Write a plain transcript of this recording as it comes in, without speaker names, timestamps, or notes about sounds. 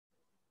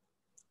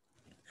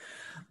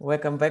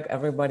Welcome back,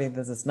 everybody.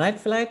 This is Night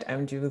Flight.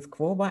 I'm Judith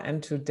Quoba,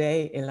 and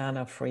today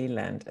Elana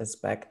Freeland is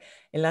back.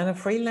 Elana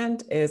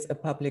Freeland is a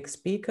public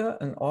speaker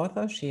and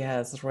author. She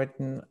has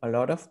written a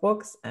lot of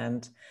books,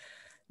 and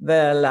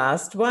the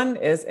last one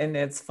is in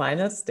its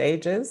final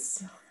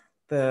stages.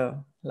 The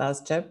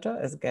last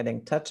chapter is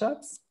getting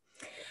touch-ups.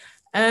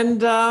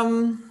 And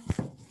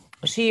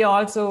she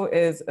also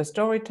is a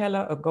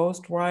storyteller, a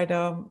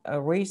ghostwriter,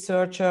 a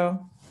researcher,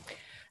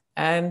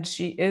 and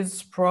she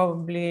is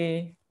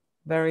probably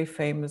very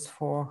famous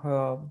for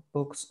her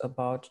books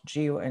about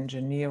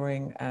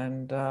geoengineering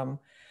and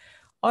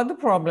all the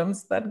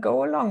problems that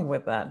go along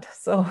with that.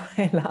 So,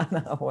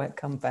 Elana,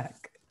 welcome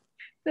back.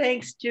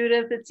 Thanks,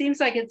 Judith. It seems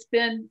like it's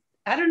been,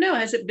 I don't know,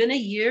 has it been a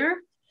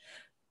year?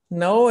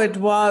 No, it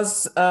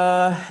was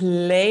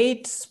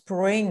late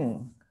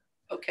spring.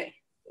 Okay.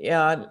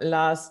 Yeah,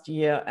 last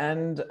year.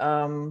 And,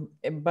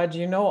 but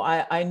you know,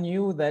 I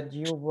knew that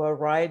you were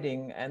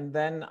writing, and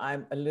then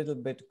I'm a little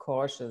bit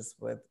cautious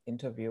with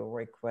interview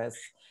requests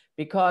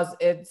because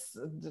it's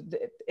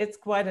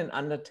quite an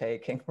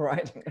undertaking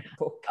writing a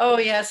book. Oh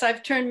yes,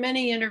 I've turned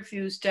many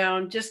interviews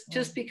down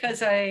just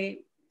because I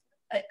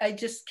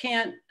just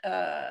can't,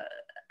 I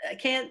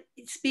can't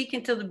speak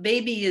until the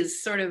baby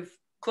is sort of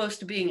close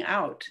to being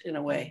out in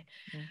a way.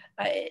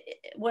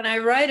 When I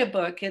write a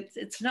book,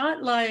 it's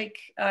not like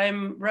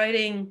I'm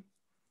writing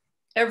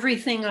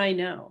everything I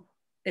know.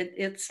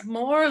 It's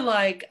more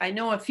like I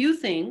know a few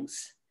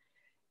things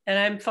and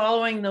I'm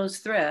following those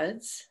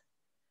threads,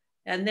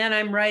 and then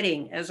I'm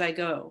writing as I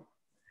go,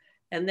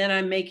 and then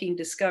I'm making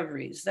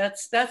discoveries.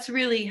 That's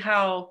really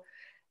how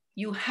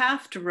you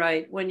have to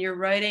write when you're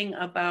writing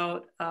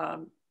about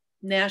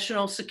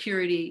national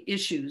security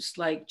issues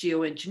like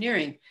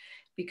geoengineering,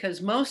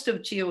 because most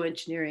of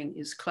geoengineering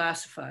is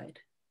classified.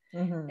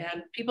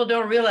 And people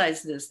don't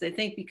realize this. They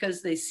think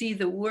because they see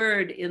the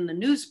word in the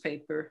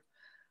newspaper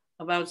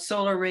about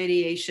solar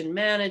radiation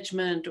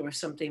management or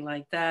something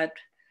like that,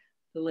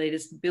 the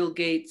latest Bill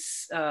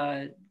Gates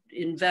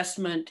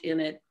investment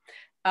in it,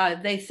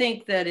 they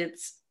think that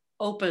it's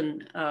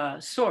open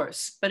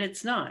source, but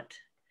it's not.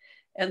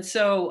 And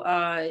so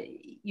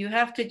you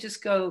have to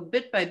just go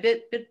bit by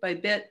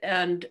bit,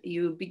 and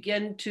you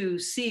begin to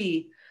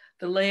see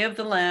the lay of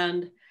the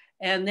land.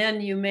 And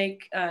then you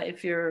make,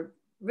 if you're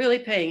really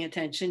paying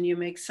attention, you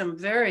make some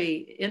very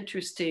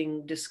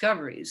interesting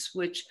discoveries,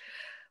 which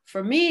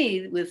for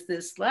me with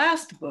this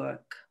last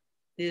book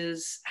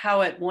is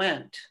how it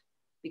went,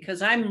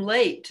 because I'm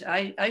late.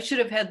 I should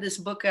have had this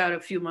book out a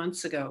few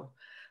months ago,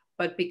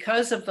 but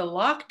because of the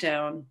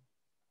lockdown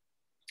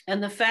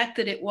and the fact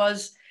that it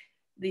was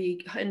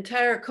the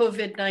entire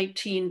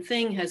COVID-19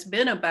 thing has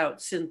been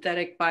about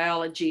synthetic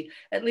biology,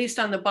 at least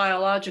on the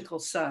biological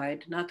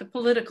side, not the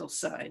political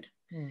side.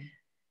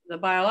 The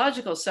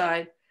biological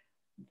side,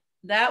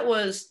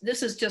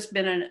 this has just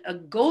been a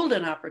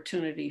golden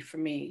opportunity for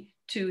me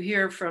to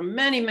hear from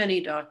many,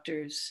 many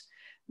doctors,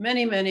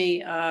 many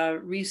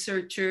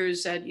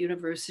researchers at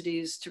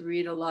universities, to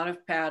read a lot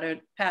of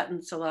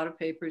patents, a lot of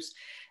papers.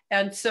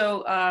 And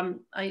so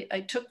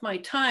I took my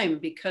time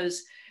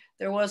because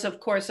there was, of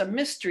course, a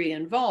mystery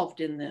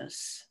involved in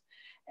this.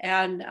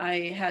 And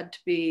I had to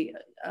be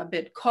a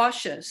bit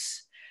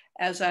cautious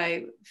as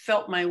I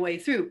felt my way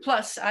through.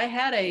 Plus, I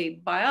had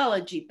a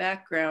biology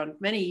background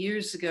many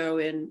years ago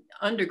in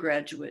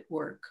undergraduate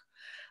work.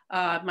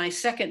 My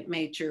second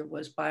major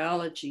was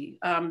biology.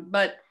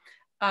 But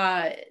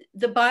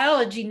the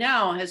biology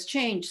now has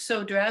changed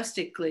so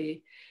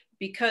drastically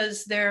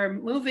because they're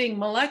moving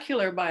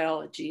molecular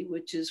biology,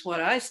 which is what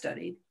I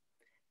studied,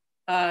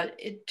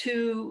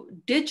 to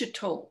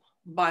digital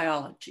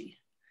biology.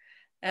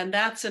 And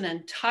that's an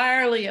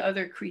entirely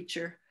other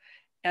creature.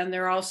 And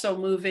they're also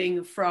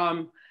moving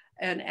from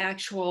an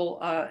actual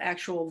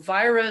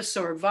virus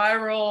or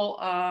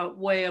viral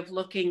way of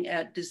looking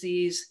at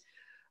disease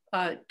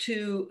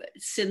to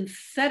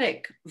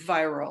synthetic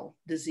viral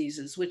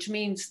diseases, which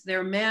means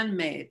they're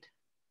man-made.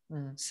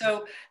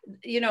 So,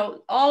 you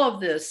know, all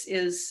of this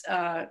is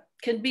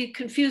can be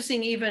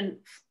confusing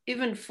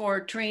even for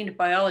trained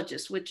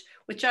biologists, which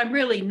I'm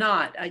really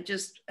not. I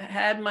just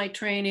had my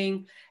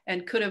training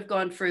and could have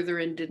gone further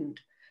and didn't.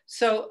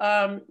 So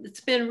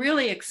it's been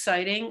really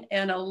exciting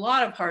and a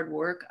lot of hard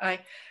work.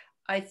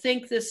 I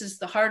think this is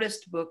the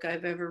hardest book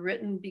I've ever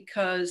written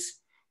because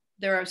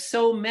there are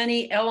so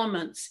many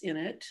elements in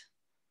it.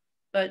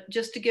 But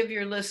just to give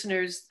your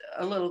listeners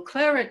a little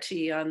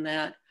clarity on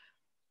that,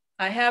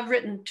 I have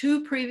written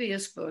 2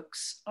 previous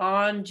books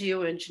on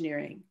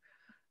geoengineering.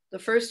 The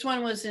first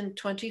one was in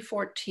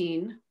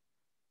 2014,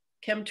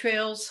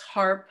 Chemtrails,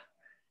 HAARP,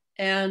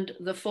 and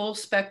the Full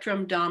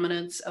Spectrum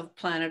Dominance of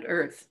Planet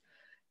Earth.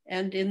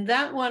 And in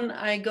that one,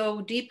 I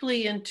go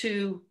deeply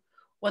into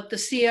what the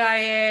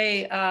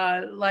CIA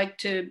like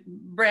to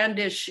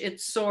brandish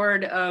its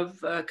sword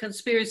of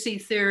conspiracy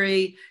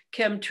theory,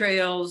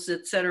 chemtrails,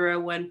 et cetera,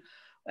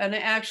 and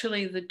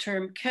actually the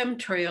term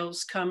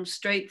chemtrails comes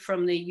straight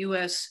from the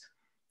US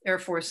Air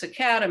Force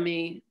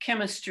Academy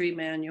chemistry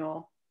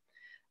manual.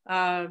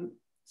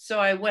 So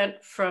I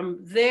went from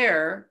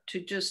there to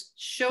just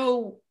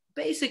show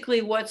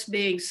basically what's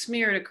being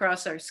smeared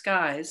across our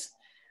skies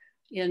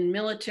in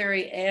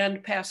military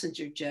and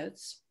passenger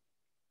jets.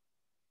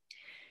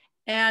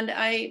 And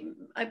I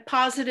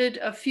posited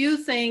a few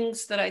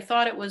things that I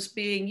thought it was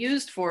being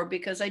used for,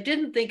 because I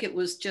didn't think it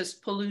was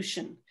just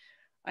pollution.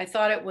 I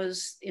thought it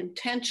was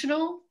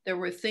intentional. There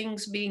were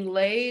things being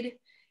laid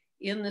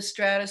in the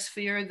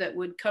stratosphere that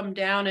would come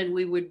down and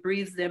we would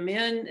breathe them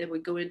in. It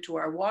would go into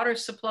our water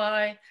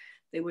supply.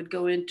 They would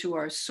go into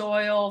our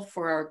soil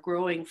for our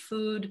growing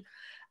food.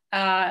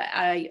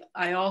 I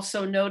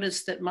also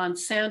noticed that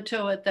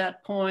Monsanto at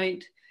that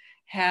point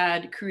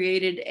had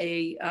created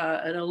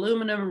an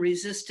aluminum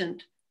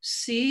resistant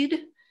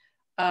seed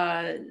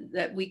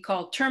that we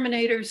call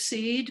Terminator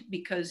seed,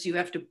 because you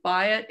have to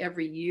buy it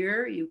every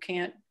year. You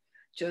can't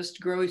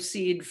just grow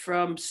seed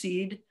from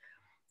seed.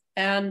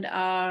 And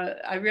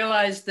I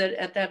realized that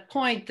at that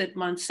point that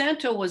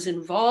Monsanto was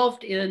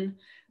involved in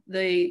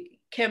the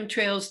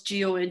chemtrails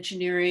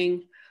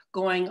geoengineering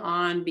going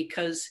on,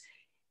 because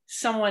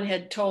someone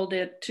had told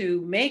it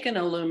to make an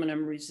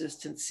aluminum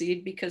resistant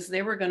seed because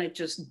they were going to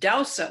just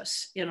douse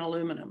us in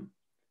aluminum.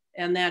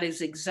 And that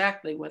is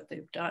exactly what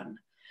they've done.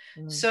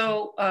 Mm-hmm.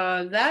 So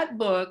that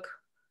book,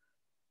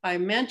 I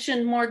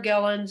mentioned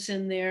Morgellons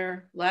in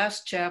there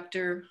last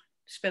chapter,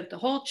 spent the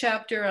whole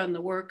chapter on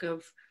the work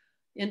of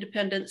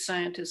independent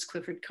scientist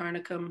Clifford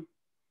Carnicom,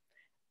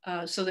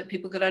 so that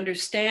people could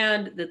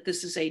understand that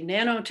this is a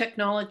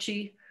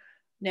nanotechnology,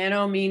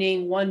 nano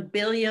meaning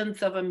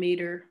 1/1000th of a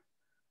meter.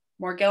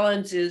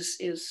 Morgellons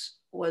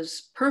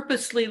was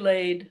purposely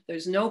laid.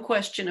 There's no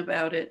question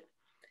about it.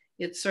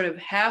 It's sort of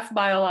half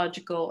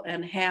biological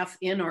and half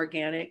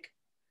inorganic.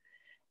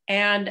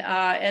 And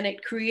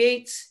it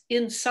creates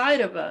inside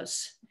of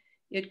us,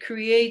 it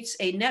creates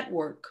a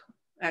network,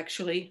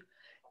 actually.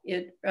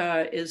 It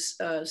is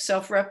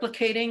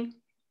self-replicating,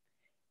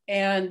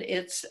 and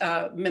it's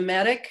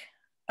mimetic.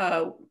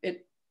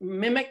 It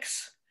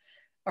mimics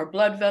our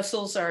blood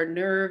vessels, our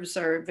nerves,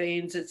 our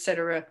veins,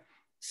 etc.,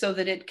 so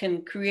that it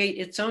can create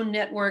its own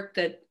network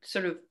that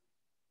sort of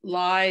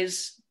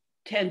lies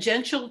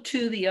tangential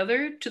to the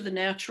other, to the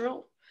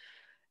natural.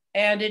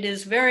 And it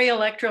is very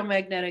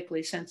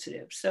electromagnetically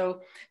sensitive.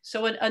 So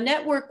a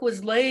network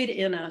was laid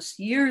in us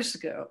years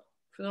ago.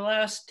 For the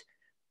last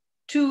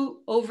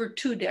over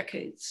 2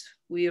 decades,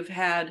 we have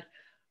had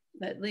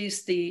at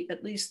least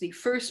the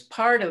first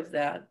part of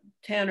that,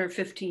 10 or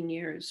 15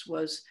 years,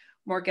 was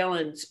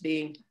Morgellons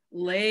being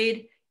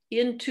laid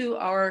into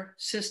our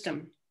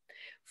system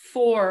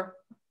for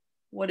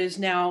what is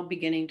now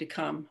beginning to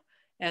come,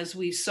 as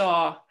we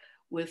saw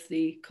with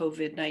the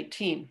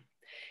COVID-19.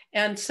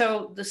 And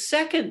so the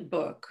second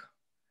book,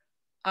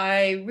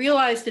 I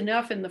realized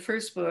enough in the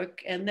first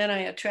book, and then I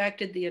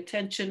attracted the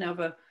attention of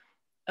a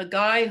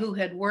guy who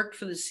had worked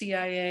for the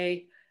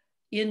CIA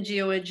in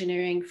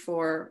geoengineering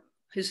for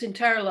his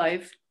entire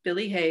life,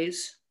 Billy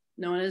Hayes,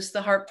 known as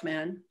the HAARP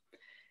man.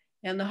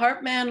 And the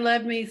HAARP man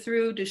led me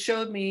through to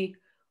show me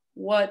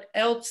what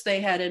else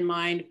they had in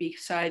mind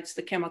besides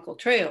the chemical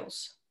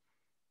trails,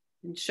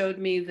 and showed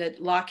me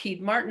that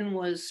Lockheed Martin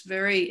was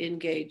very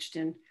engaged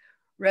in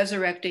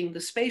resurrecting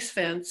the space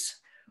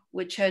fence,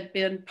 which had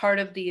been part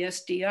of the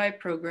SDI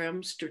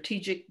program,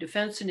 Strategic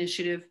Defense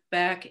Initiative,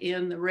 back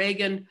in the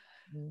Reagan,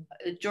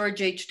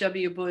 George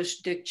H.W. Bush,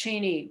 Dick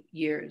Cheney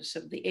years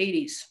of the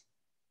 80s.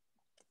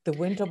 The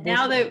winter Bush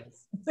now they,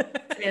 years.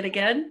 Say it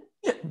again?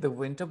 The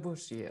winter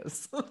Bush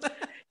years.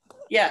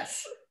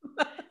 Yes.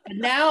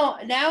 Now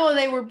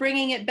they were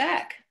bringing it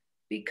back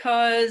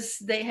because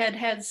they had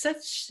had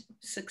such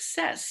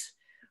success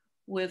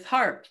with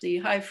HAARP, the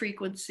High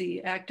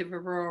Frequency Active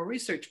Auroral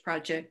Research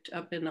Project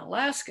up in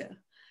Alaska,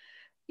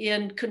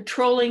 in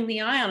controlling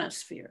the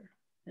ionosphere.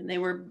 And they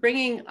were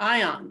bringing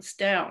ions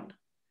down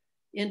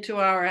into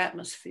our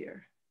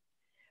atmosphere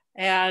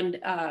and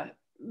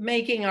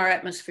making our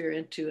atmosphere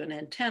into an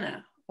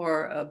antenna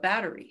or a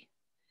battery.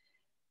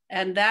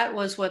 And that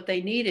was what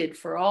they needed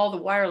for all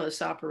the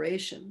wireless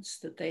operations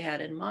that they had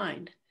in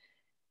mind.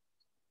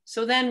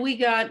 So then we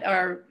got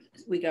our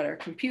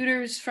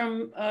computers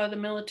from the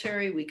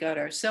military, we got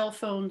our cell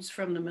phones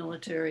from the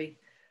military,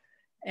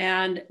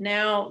 and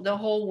now the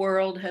whole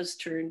world has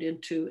turned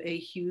into a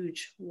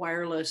huge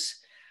wireless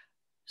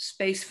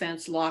space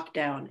fence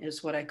lockdown,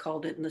 is what I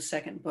called it in the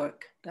second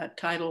book. That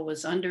title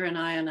was Under An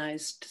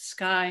Ionized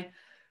Sky,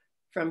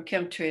 From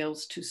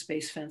Chemtrails to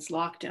Space Fence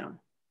Lockdown.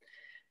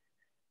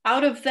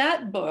 Out of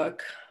that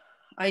book,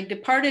 I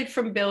departed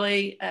from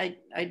Billy.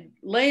 I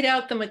laid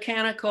out the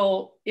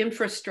mechanical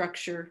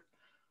infrastructure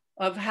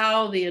of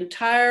how the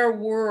entire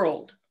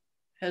world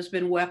has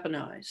been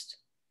weaponized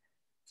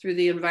through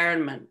the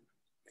environment.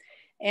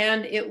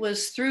 And it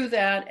was through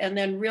that, and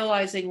then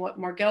realizing what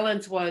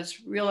Morgellons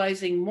was,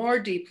 realizing more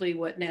deeply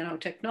what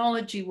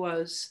nanotechnology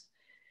was,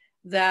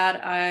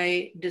 that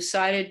I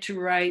decided to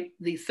write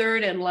the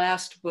third and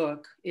last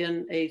book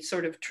in a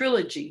sort of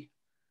trilogy,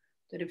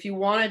 that if you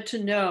wanted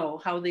to know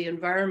how the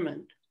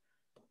environment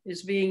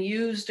is being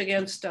used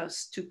against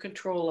us to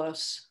control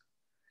us,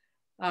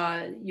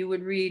 you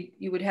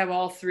would have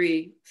all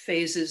three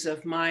phases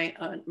of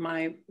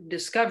my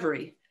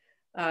discovery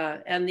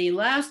And the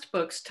last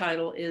book's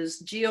title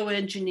is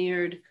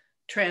Geoengineered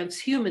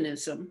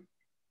Transhumanism: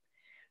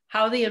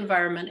 How the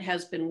Environment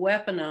Has Been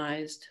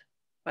Weaponized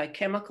by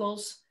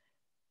Chemicals,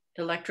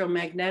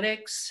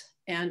 Electromagnetics,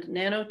 and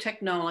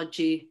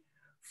Nanotechnology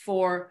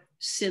for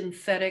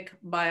Synthetic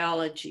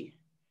Biology.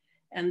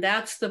 And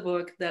that's the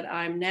book that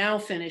I'm now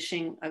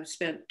finishing. I've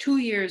spent 2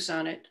 years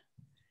on it,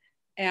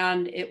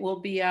 and it will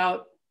be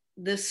out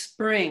this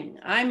spring.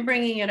 I'm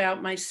bringing it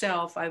out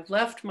myself. I've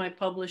left my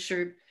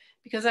publisher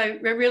because I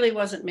really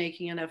wasn't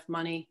making enough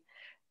money.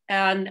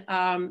 And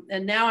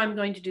now I'm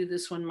going to do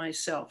this one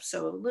myself.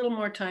 So a little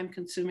more time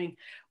consuming,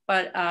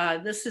 but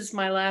this is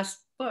my last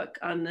book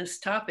on this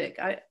topic.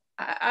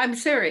 I'm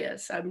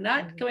serious. I'm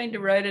not going to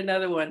write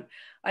another one.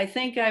 I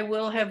think I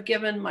will have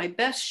given my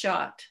best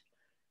shot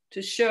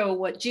to show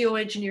what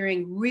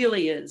geoengineering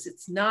really is.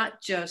 It's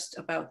not just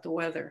about the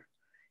weather.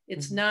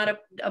 It's not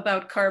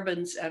about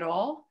carbons at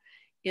all.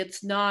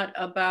 It's not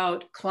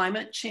about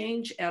climate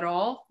change at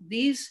all.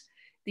 These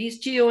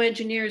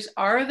geoengineers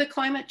are the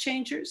climate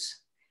changers.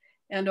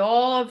 And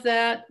all of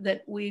that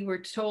we were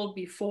told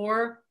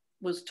before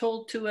was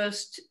told to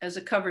us as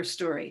a cover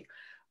story,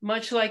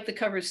 much like the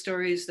cover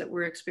stories that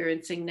we're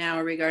experiencing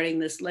now regarding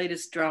this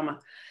latest drama.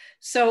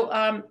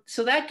 So,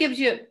 so that gives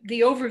you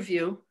the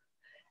overview,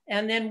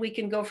 and then we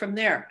can go from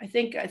there. I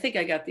think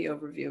I got the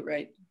overview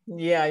right.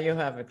 Yeah, you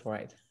have it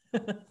right.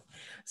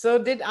 So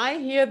did I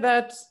hear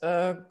that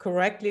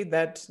correctly,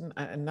 that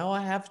now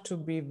I have to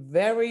be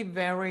very,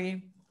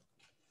 very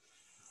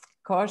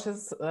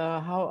cautious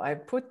how I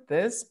put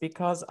this,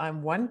 because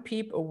I'm one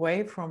peep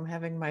away from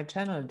having my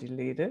channel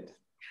deleted?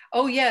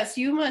 Oh yes,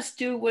 you must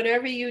do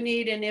whatever you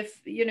need. And if,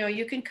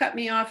 you can cut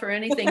me off or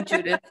anything,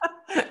 Judith.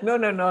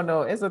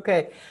 No, it's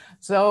okay.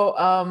 So,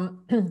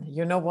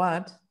 you know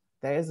what?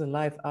 There is a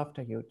life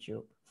after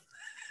YouTube.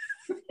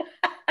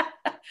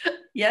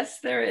 Yes,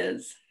 there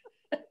is.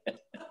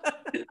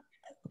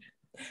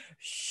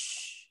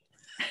 Shh.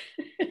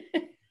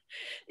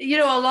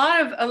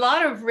 A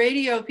lot of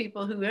radio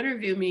people who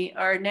interview me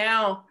are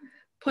now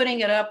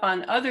putting it up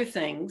on other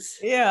things.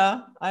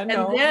 Yeah, I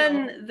know. And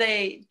then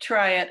they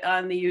try it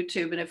on the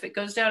YouTube. And if it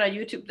goes down on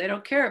YouTube, they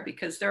don't care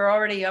because they're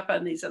already up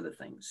on these other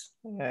things.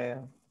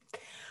 Yeah.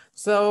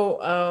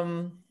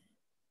 So,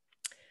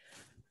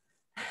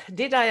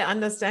 did I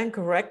understand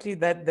correctly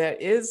that there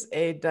is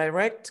a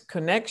direct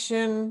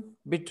connection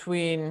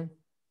between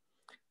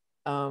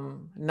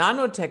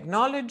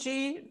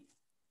nanotechnology,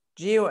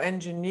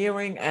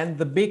 geoengineering, and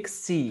the big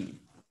C?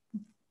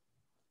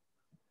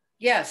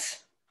 Yes.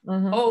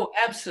 Oh,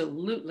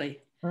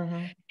 absolutely.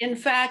 In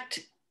fact,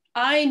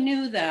 I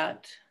knew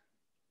that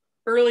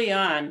early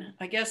on.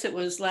 I guess it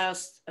was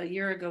a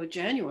year ago,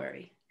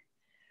 January,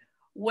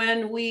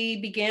 when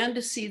we began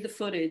to see the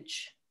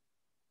footage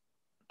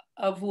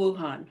of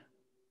Wuhan.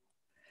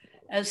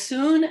 As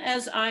soon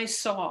as I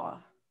saw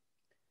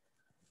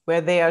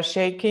where they are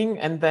shaking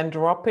and then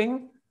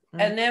dropping.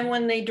 And then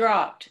when they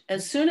dropped,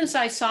 as soon as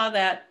I saw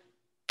that,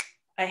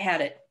 I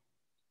had it.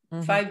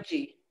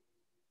 5G.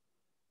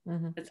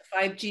 It's a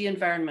 5G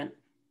environment.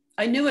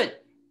 I knew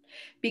it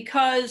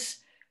because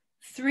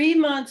 3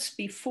 months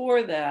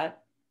before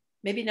that,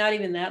 maybe not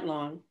even that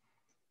long,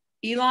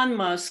 Elon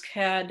Musk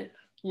had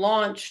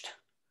launched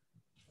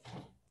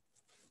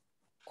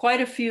quite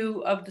a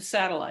few of the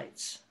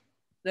satellites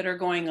that are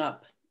going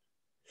up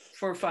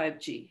for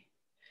 5G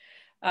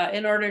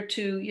in order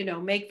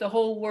to, make the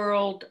whole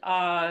world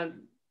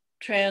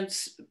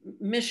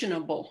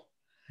transmissionable.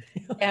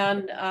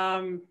 And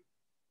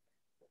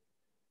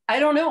I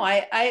don't know,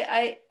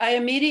 I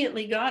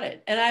immediately got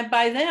it. And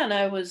by then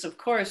I was, of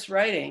course,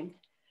 writing,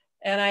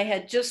 and I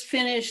had just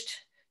finished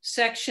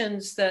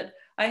sections that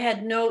I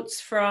had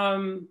notes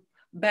from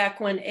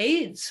back when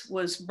AIDS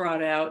was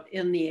brought out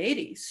in the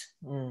 80s.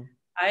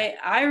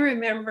 I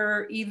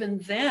remember even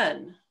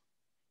then,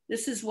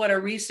 this is what a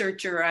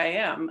researcher I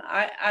am.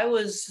 I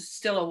was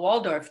still a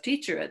Waldorf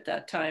teacher at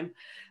that time,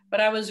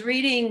 but I was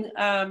reading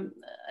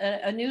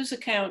a news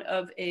account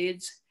of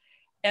AIDS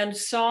and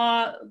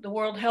saw the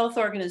World Health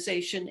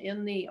Organization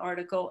in the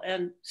article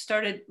and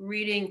started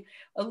reading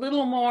a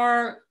little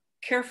more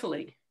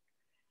carefully.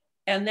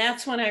 And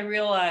that's when I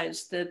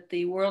realized that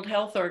the World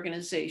Health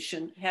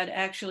Organization had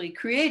actually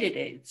created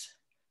AIDS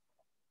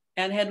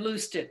and had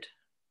loosed it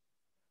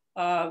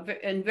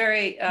in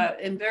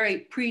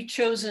very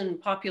pre-chosen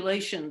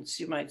populations,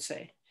 you might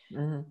say.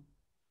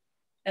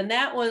 And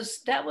that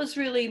was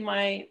really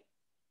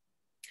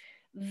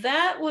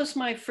that was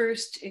my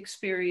first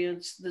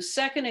experience. The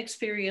second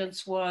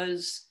experience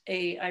was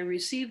I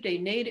received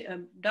a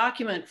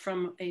document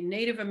from a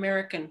Native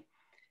American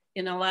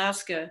in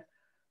Alaska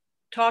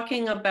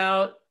talking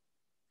about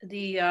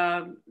the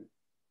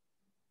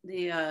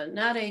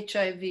not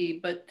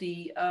HIV, but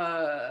the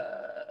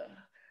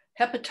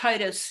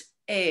hepatitis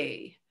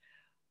A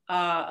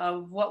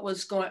of what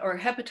was going, or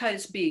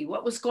hepatitis B,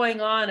 what was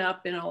going on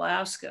up in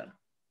Alaska,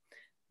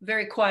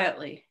 very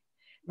quietly.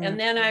 And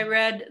then I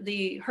read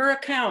her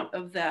account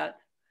of that.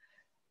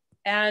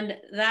 And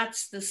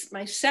that's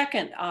my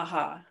second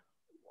aha.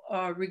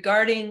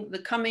 regarding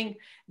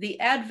the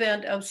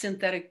advent of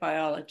synthetic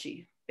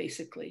biology,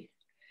 basically,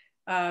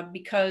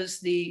 because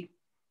the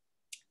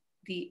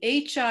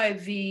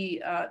HIV,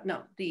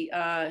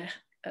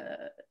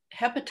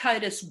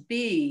 hepatitis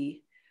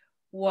B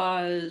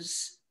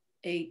was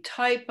a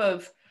type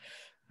of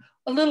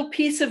a little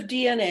piece of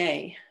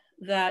DNA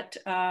that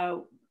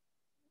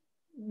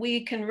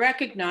we can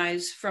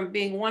recognize from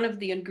being one of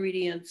the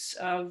ingredients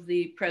of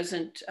the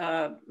present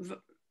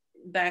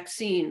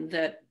vaccine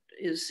that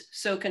is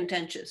so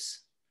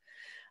contentious.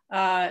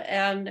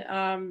 That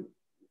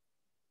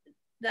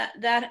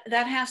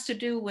has to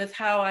do with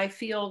how I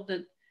feel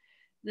that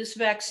this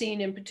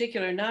vaccine in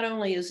particular, not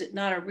only is it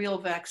not a real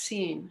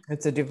vaccine.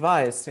 It's a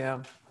device,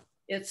 yeah.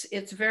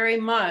 It's very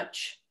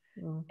much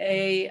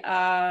a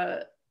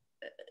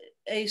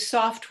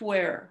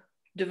software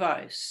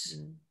device.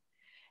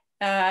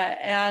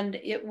 And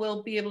it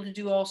will be able to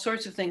do all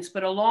sorts of things,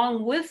 but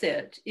along with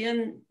it,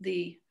 in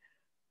the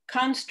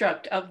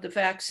construct of the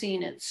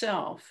vaccine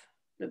itself,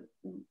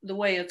 the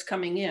way it's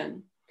coming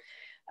in,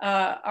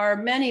 are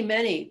many,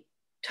 many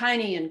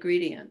tiny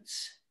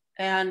ingredients.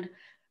 And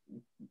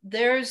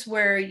there's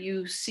where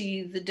you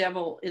see the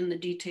devil in the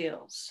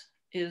details,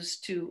 is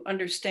to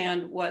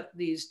understand what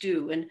these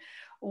do. And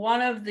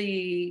one of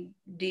the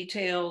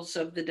details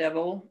of the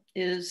devil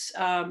is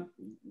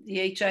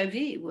the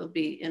HIV will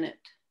be in it.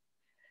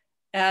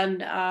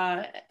 And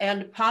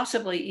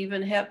possibly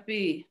even Hep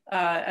B.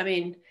 I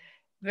mean,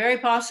 very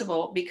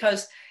possible,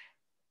 because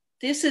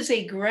this is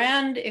a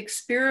grand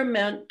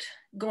experiment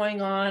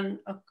going on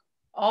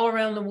all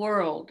around the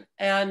world.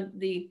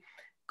 And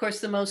of course,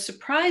 the most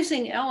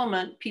surprising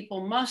element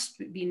people must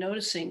be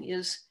noticing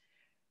is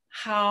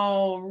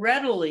how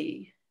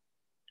readily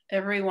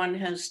everyone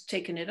has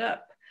taken it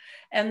up.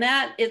 And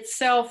that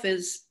itself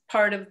is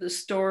part of the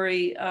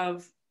story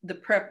of the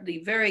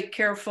very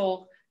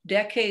careful,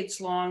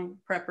 decades-long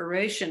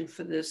preparation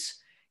for this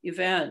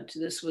event.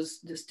 This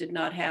did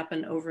not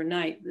happen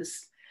overnight.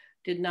 This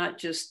did not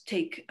just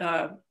take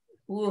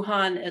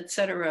Wuhan, et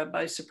cetera,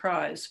 by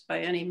surprise by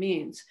any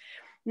means.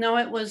 No,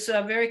 it was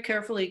very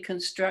carefully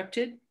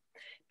constructed,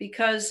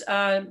 because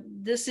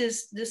this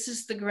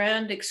is the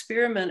grand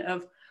experiment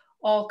of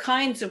all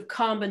kinds of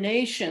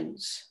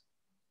combinations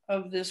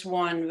of this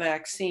one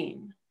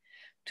vaccine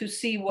to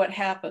see what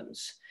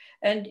happens.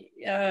 And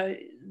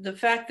the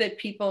fact that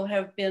people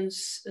have been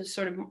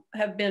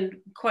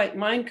quite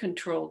mind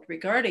controlled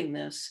regarding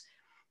this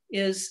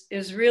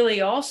is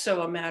really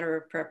also a matter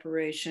of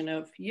preparation,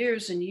 of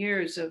years and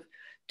years of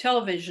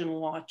television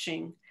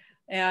watching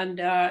and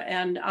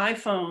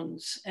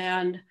iPhones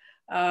and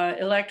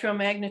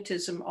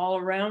electromagnetism all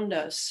around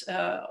us.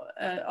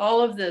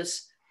 All of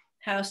this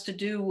has to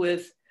do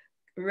with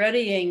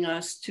readying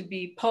us to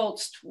be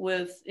pulsed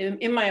with,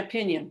 in my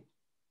opinion,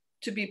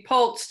 to be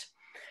pulsed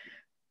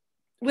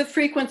with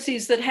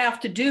frequencies that have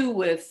to do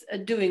with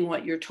doing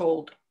what you're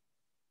told,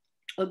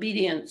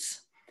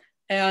 obedience,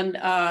 and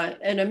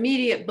an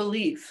immediate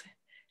belief.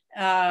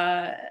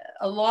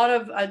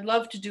 I'd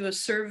love to do a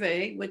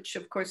survey, which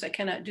of course I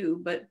cannot do,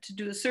 but to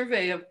do a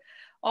survey of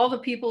all the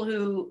people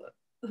who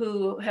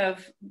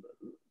have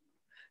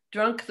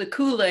drunk the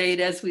Kool-Aid,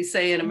 as we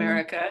say in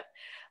America,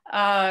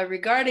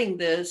 regarding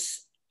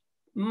this.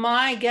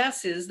 My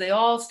guess is they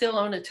all still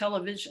own a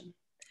television.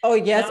 Oh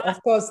yes,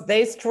 of course,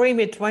 they stream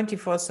it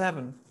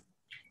 24/7.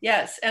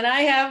 Yes, and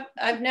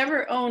I've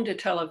never owned a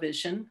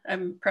television,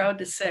 I'm proud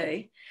to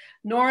say,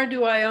 nor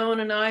do I own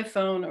an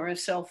iPhone or a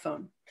cell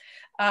phone.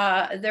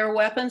 They're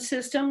weapon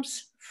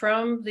systems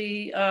from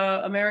the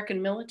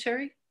American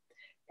military,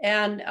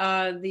 and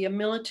the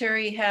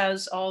military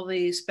has all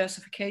the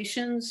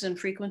specifications and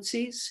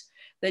frequencies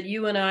that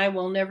you and I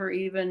will never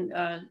even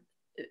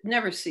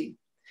never see.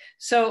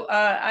 So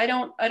I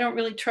don't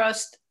really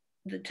trust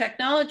the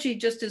technology,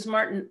 just as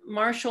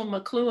Marshall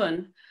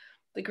McLuhan,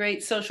 the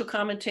great social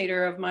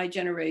commentator of my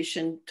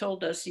generation,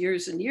 told us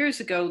years and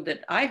years ago,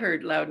 that I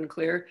heard loud and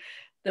clear: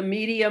 the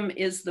medium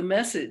is the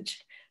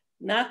message,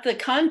 not the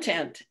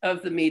content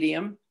of the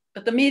medium,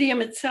 but the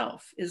medium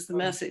itself is the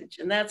message.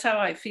 And that's how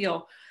I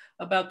feel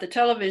about the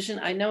television.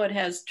 I know it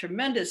has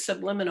tremendous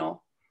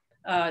subliminal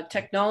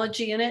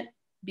technology in it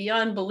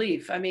beyond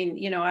belief. I mean,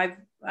 you know,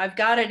 I've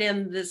got it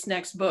in this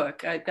next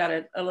book. I've got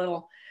a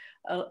little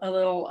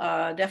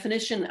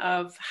definition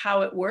of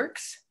how it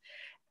works.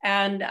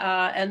 And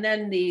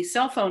then the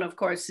cell phone, of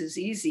course, is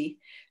easy,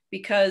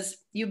 because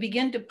you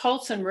begin to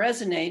pulse and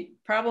resonate.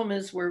 Problem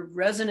is, we're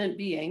resonant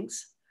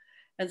beings.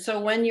 And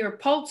so when you're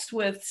pulsed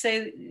with,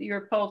 say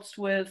you're pulsed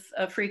with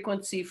a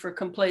frequency for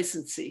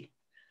complacency,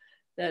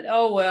 that,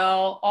 oh,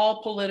 well,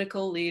 all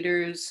political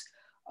leaders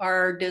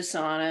are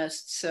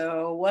dishonest,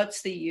 so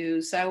what's the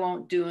use? I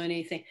won't do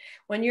anything.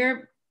 When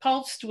you're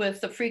pulsed with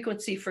the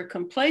frequency for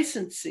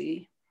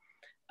complacency,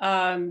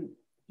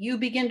 you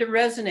begin to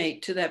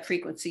resonate to that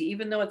frequency,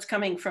 even though it's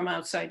coming from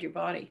outside your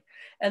body.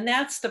 And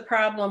that's the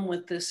problem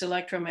with this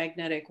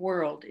electromagnetic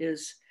world,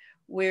 is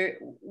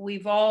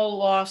we've all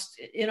lost,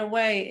 in a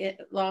way,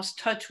 lost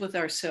touch with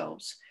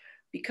ourselves,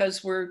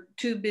 because we're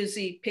too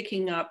busy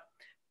picking up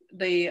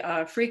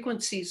the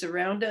frequencies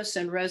around us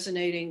and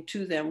resonating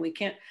to them.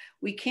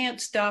 We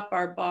can't stop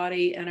our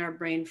body and our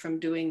brain from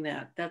doing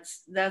that.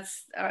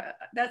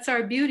 That's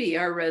our beauty,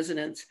 our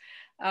resonance.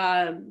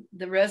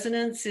 The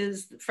resonance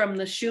is from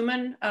the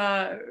Schumann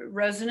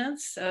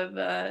resonance of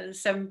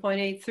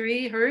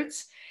 7.83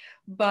 hertz,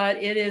 but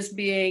it is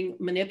being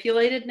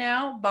manipulated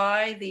now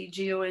by the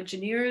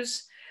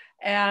geoengineers,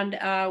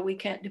 and we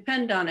can't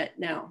depend on it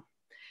now.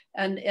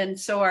 And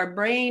so our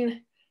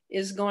brain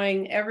is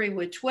going every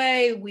which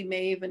way. We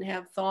may even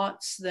have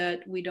thoughts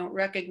that we don't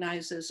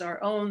recognize as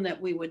our own,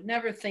 that we would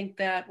never think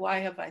that. Why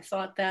have I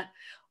thought that?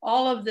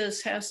 All of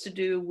this has to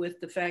do with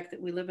the fact that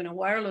we live in a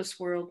wireless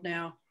world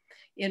now,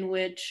 in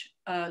which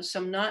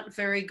some not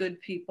very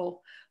good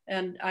people,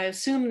 and I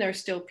assume they're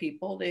still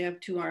people, they have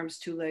 2 arms,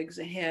 2 legs,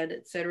 a head,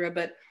 etc.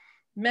 But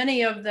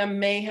many of them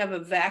may have a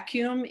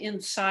vacuum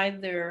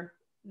inside their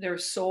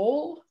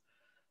soul,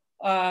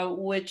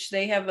 which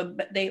they have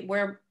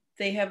where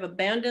they have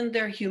abandoned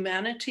their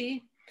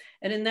humanity.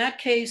 And in that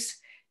case,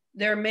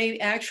 there may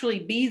actually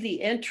be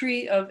the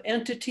entry of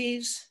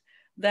entities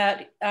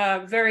that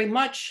very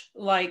much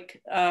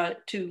like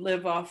to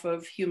live off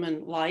of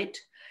human light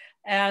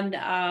and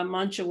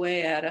munch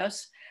away at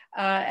us.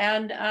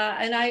 And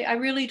I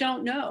really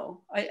don't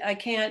know. I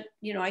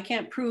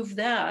can't prove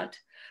that,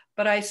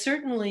 but I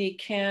certainly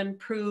can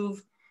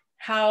prove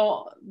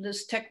how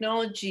this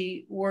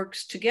technology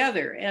works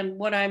together. And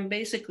what I'm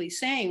basically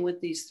saying with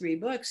these 3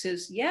 books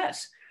is,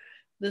 yes,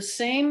 the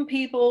same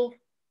people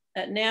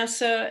at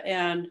NASA,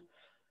 and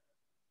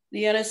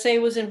the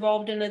NSA was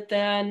involved in it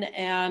then,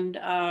 and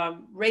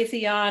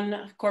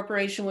Raytheon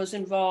Corporation was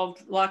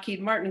involved,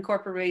 Lockheed Martin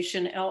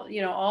Corporation,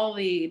 all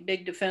the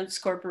big defense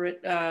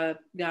corporate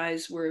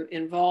guys were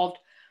involved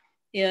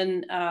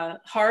in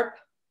HAARP.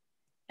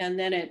 And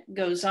then it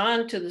goes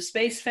on to the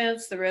space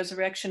fence, the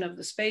resurrection of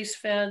the space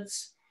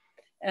fence.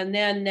 And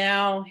then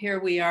now here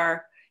we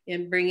are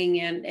in bringing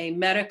in a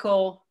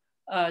medical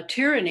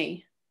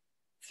tyranny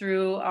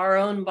through our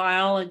own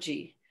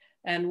biology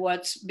and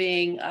what's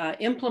being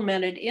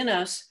implemented in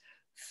us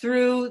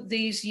through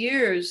these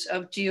years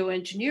of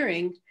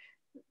geoengineering,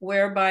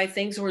 whereby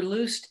things were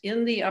loosed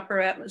in the upper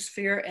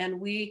atmosphere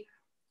and we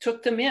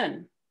took them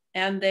in.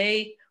 And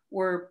they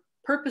were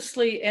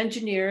purposely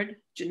engineered,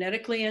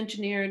 genetically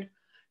engineered,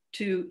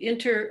 to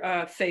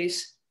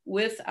interface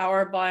with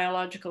our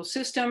biological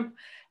system.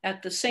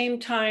 At the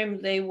same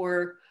time, they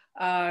were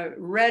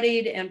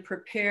readied and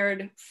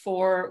prepared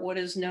for what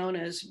is known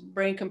as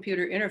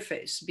brain-computer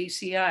interface,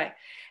 BCI.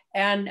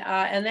 And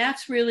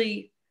that's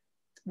really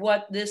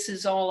what this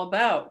is all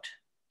about,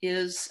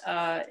 is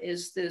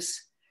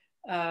this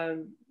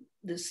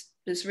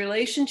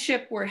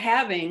relationship we're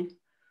having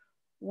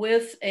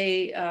with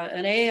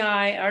an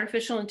AI,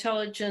 artificial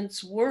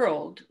intelligence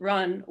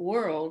run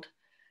world,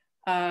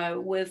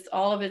 with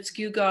all of its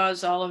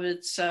gewgaws, all of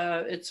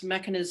its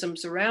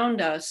mechanisms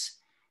around us,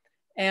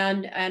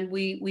 and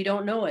we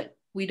don't know it.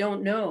 We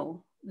don't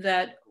know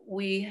that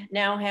we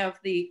now have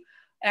the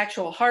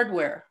actual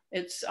hardware.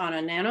 It's on a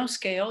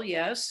nanoscale,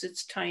 yes,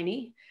 it's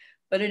tiny,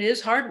 but it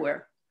is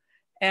hardware,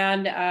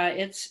 and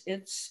it's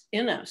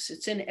in us.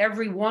 It's in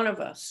every one of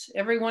us,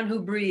 everyone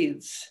who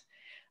breathes,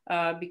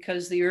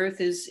 because the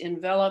Earth is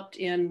enveloped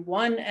in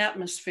one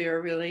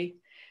atmosphere, really.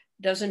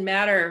 Doesn't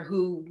matter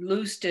who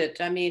loosed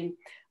it. I mean,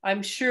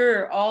 I'm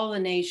sure all the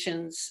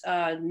nations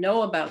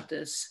know about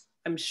this.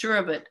 I'm sure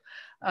of it.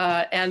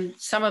 And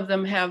some of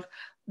them have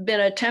been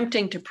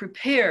attempting to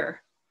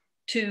prepare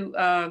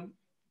to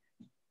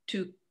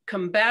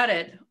combat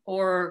it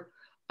or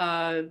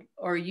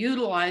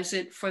utilize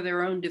it for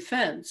their own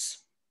defense.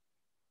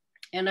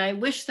 And I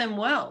wish them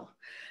well,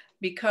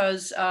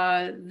 because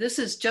this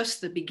is just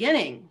the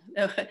beginning.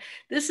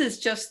 This is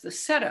just the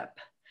setup.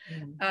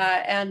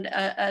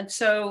 And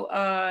so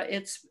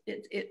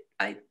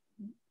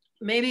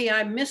maybe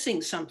I'm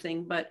missing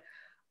something, but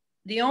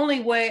the only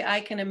way I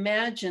can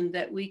imagine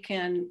that we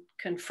can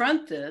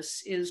confront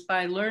this is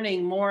by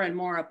learning more and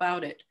more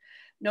about it,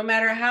 no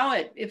matter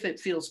if it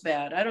feels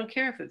bad. I don't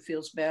care if it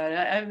feels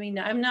bad. I mean,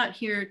 I'm not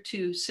here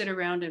to sit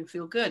around and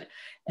feel good.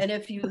 And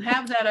if you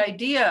have that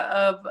idea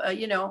of,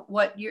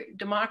 what your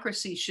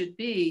democracy should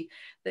be,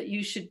 that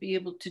you should be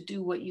able to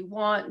do what you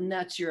want, and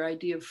that's your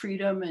idea of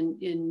freedom, and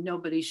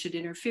nobody should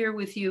interfere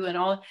with you and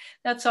all,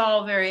 that's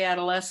all very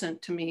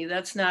adolescent to me.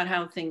 That's not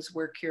how things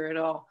work here at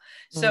all.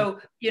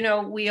 So,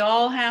 we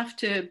all have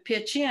to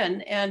pitch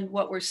in. And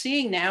what we're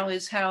seeing now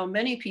is how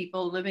many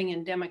people living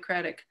in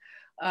democratic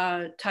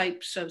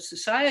types of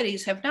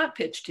societies have not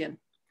pitched in.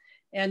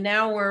 And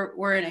now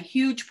we're in a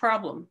huge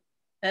problem.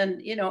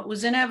 And, it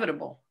was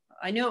inevitable.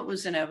 I knew it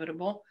was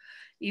inevitable,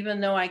 even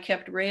though I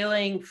kept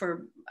railing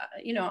for,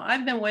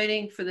 I've been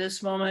waiting for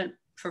this moment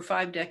for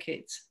 5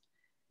 decades.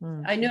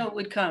 I knew it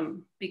would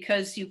come,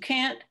 because you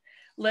can't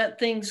let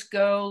things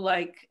go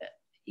like,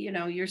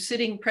 your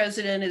sitting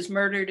president is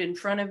murdered in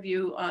front of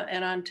you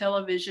and on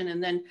television,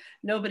 and then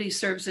nobody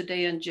serves a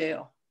day in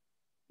jail.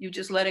 You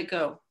just let it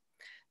go.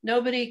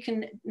 Nobody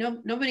can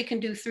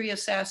do 3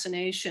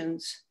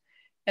 assassinations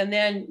And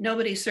then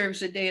nobody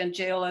serves a day in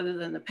jail other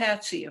than the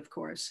patsy, of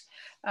course.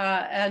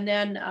 And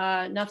then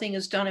nothing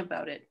is done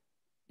about it.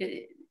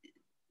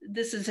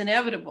 This is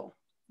inevitable.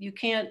 You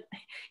can't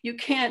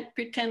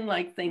pretend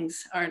like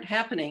things aren't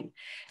happening.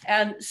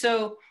 And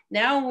so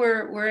now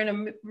we're in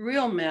a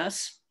real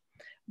mess.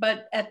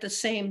 But at the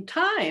same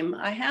time,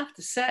 I have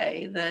to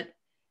say that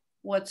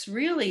what's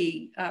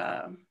really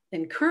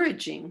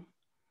encouraging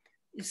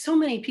is so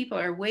many people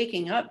are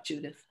waking up,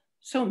 Judith.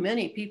 So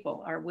many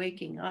people are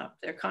waking up.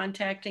 They're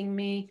contacting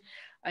me.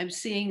 I'm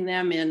seeing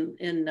them in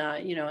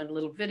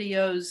little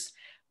videos,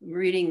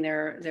 reading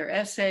their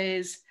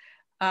essays.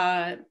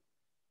 I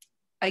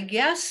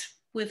guess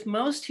with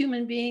most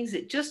human beings,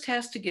 it just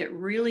has to get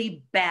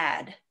really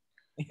bad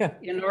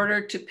in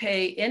order to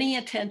pay any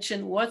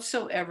attention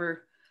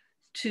whatsoever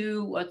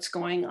to what's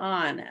going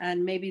on.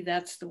 And maybe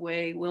that's the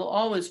way we'll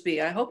always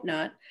be. I hope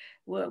not.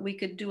 Well, we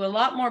could do a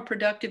lot more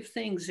productive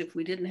things if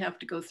we didn't have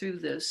to go through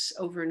this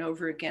over and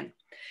over again.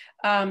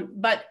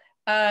 But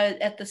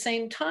at the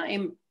same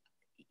time,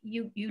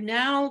 you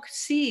now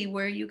see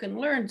where you can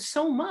learn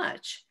so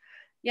much.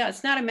 Yeah,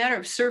 it's not a matter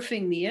of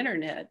surfing the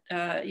internet,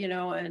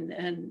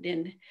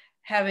 and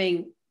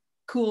having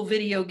cool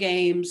video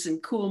games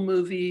and cool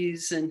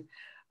movies and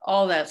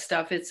all that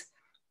stuff. It's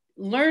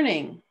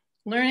learning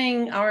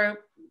our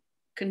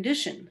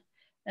condition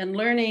and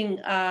learning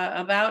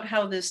about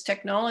how this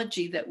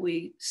technology that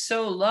we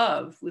so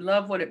love, we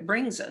love what it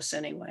brings us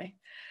anyway,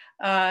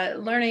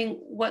 learning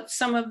what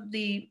some of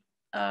the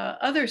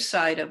other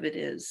side of it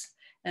is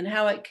and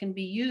how it can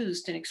be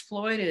used and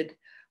exploited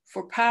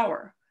for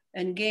power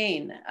and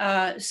gain.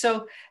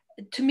 So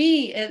to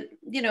me,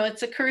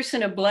 it's a curse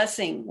and a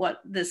blessing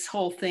what this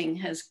whole thing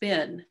has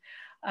been.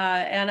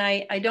 And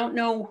I don't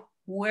know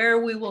where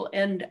we will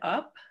end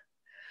up,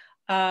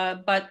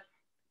 but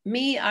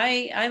me,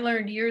 I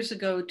learned years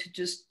ago to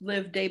just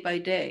live day by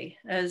day.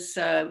 As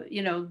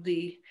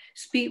the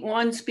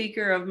one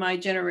speaker of my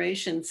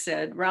generation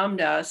said, Ram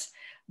Dass,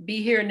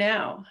 be here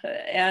now.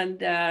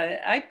 And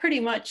I pretty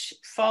much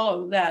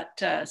follow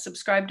that,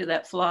 subscribe to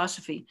that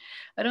philosophy.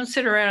 I don't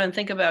sit around and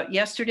think about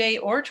yesterday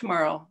or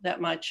tomorrow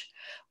that much,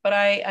 but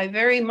I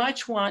very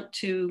much want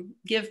to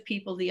give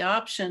people the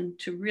option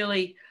to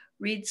really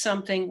read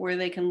something where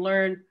they can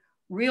learn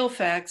real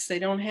facts. They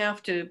don't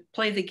have to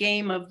play the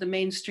game of the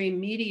mainstream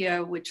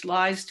media, which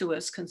lies to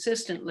us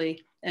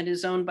consistently and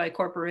is owned by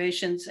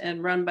corporations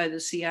and run by the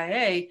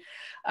CIA.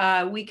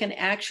 We can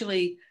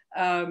actually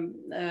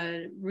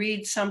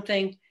read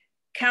something,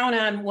 count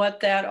on what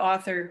that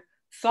author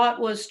thought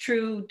was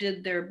true,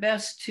 did their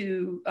best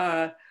to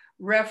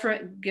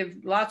give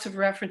lots of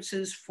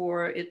references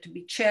for it to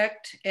be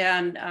checked,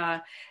 and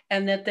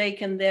that they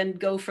can then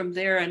go from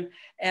there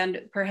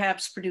and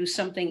perhaps produce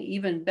something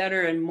even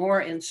better and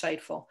more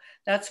insightful.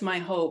 That's my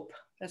hope.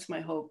 That's my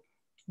hope.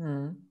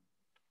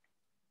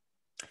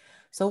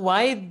 So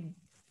why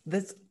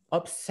this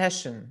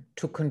obsession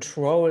to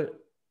control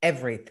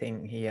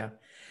everything here?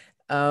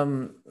 I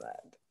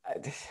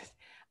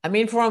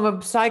mean, from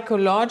a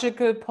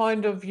psychological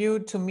point of view,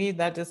 to me,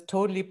 that is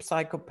totally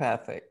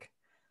psychopathic.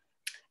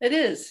 It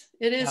is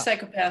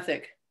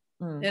psychopathic.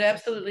 It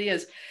absolutely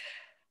is.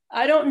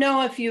 I don't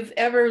know if you've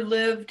ever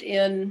lived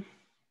in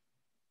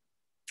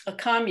a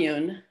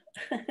commune.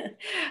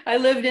 I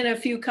lived in a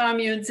few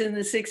communes in the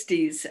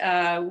 60s.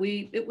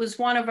 It was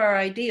one of our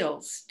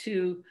ideals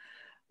to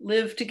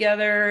live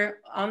together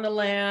on the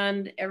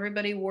land.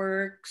 Everybody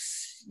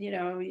works,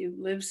 you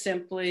live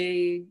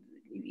simply,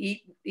 you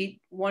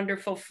eat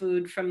wonderful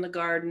food from the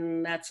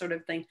garden, that sort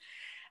of thing.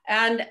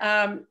 And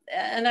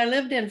I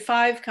lived in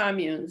 5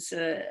 communes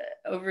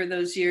over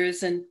those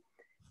years. And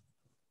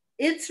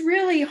it's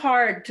really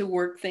hard to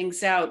work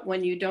things out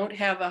when you don't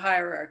have a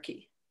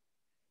hierarchy.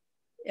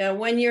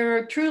 When you're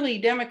a truly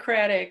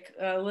democratic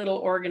little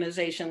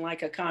organization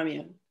like a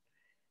commune,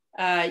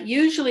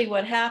 usually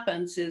what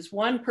happens is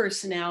one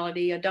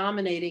personality, a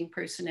dominating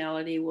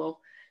personality, will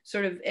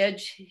sort of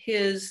edge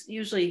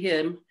usually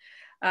him,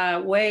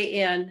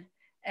 way in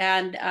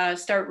and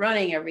start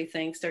running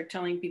everything, start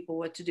telling people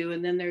what to do.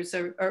 And then there's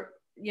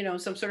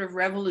some sort of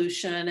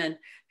revolution, and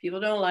people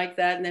don't like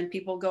that. And then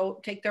people go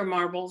take their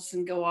marbles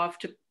and go off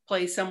to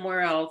play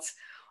somewhere else,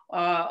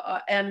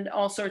 and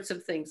all sorts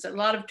of things. A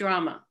lot of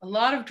drama.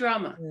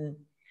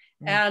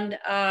 And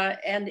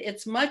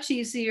it's much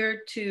easier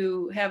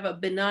to have a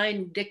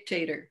benign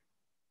dictator.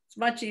 It's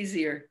much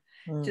easier.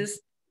 Just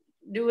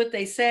do what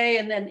they say.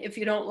 And then if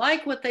you don't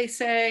like what they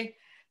say,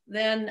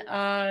 then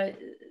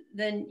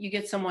you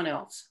get someone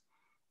else.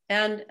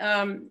 And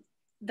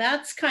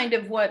that's kind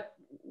of what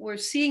we're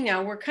seeing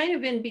now. We're kind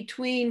of in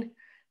between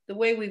the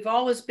way we've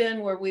always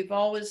been, where we've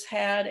always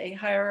had a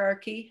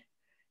hierarchy,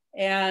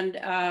 and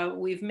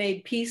we've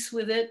made peace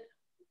with it,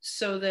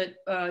 so that,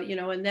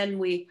 and then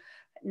we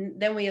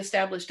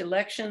established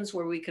elections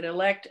where we could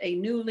elect a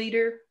new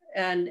leader,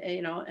 and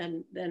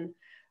then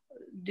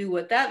do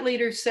what that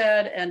leader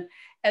said.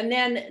 And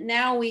then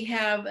now we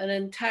have an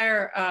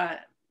entire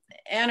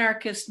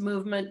anarchist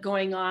movement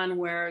going on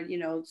where,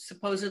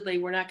 supposedly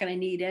we're not going to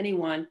need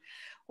anyone.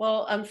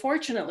 Well,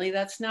 unfortunately,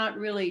 that's not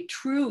really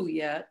true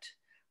yet.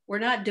 We're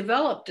not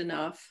developed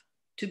enough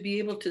to be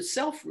able to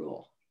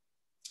self-rule.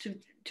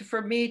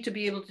 For me to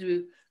be able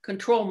to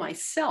control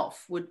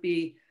myself would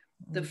be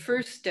the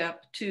first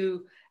step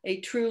to a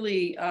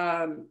truly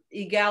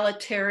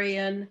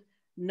egalitarian,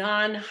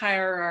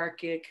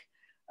 non-hierarchic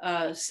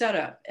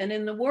setup. And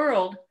in the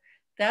world,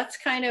 that's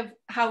kind of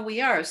how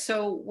we are.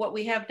 So what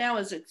we have now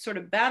is a sort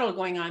of battle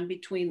going on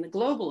between the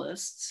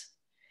globalists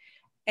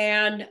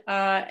and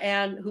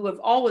who have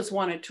always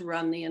wanted to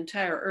run the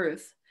entire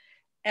earth,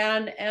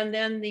 and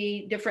then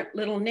the different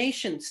little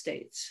nation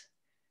states,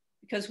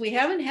 because we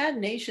haven't had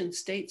nation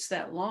states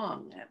that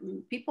long.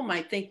 People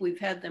might think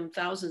we've had them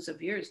thousands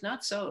of years.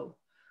 Not so.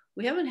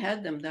 We haven't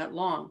had them that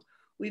long.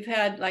 We've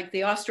had like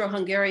the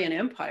Austro-Hungarian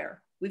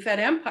Empire. We've had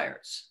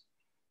empires,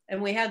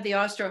 and we had the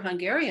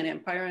Austro-Hungarian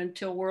Empire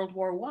until World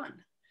War I.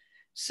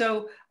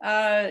 So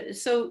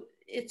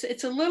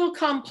it's a little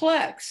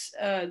complex,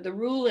 the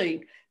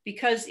ruling,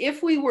 because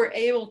if we were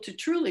able to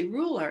truly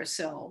rule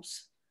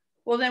ourselves,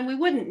 well, then we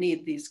wouldn't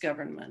need these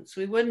governments.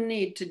 We wouldn't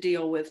need to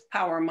deal with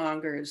power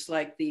mongers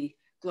like the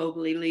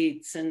global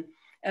elites and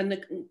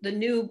the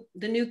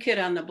new kid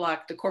on the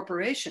block, the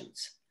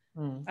corporations.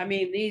 I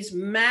mean, these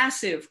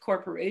massive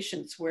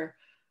corporations where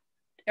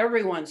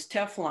everyone's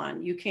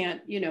Teflon. You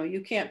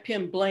can't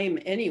pin blame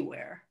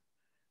anywhere.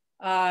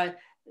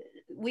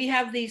 We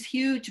have these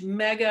huge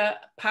mega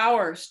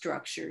power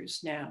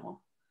structures now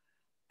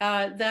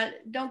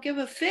that don't give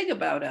a fig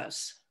about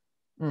us.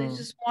 They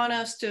just want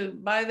us to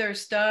buy their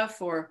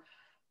stuff or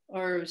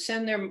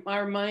send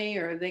our money,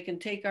 or they can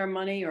take our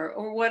money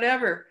or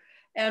whatever.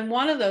 And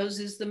one of those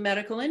is the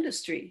medical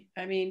industry.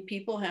 I mean,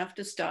 people have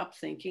to stop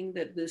thinking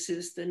that this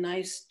is the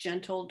nice,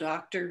 gentle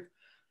doctor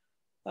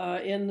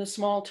in the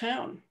small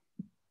town.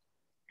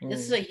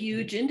 This is a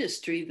huge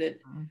industry that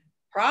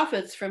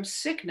profits from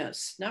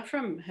sickness, not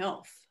from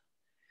health.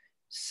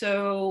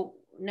 So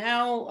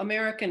now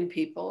American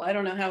people, I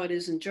don't know how it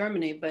is in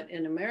Germany, but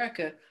in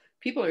America,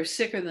 people are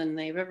sicker than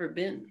they've ever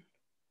been.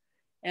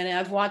 And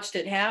I've watched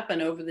it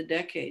happen over the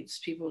decades.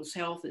 People's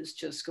health is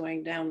just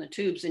going down the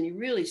tubes, and you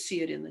really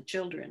see it in the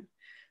children.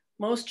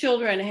 Most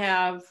children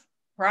have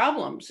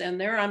problems and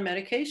they're on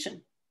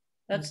medication.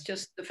 That's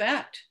just the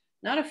fact.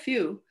 Not a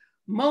few,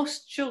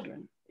 most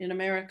children in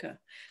America.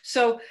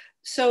 So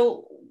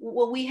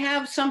well, we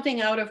have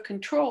something out of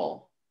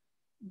control,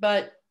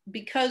 but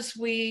because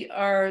we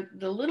are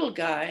the little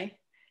guy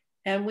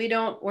and we're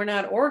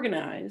not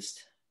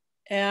organized,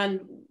 and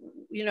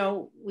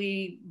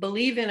we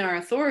believe in our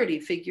authority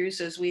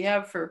figures as we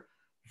have for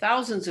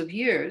thousands of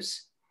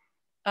years,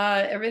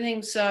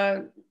 everything's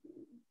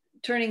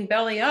turning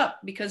belly up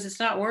because it's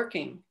not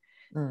working.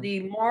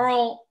 The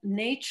moral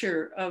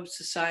nature of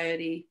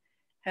society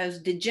has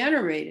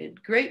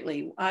degenerated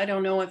greatly. I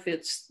don't know if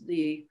it's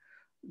the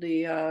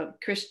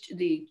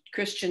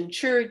Christian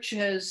church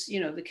has,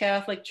 the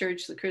Catholic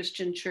Church, the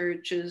Christian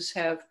churches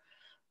have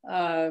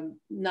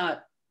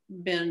not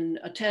been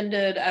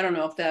attended. I don't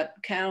know if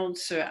that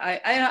counts. Or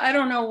I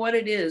don't know what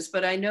it is,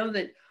 but I know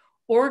that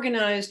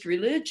organized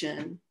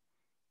religion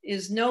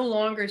is no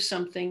longer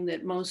something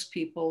that most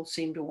people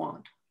seem to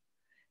want.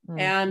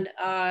 And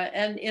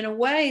in a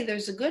way,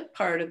 there's a good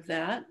part of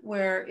that,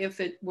 where if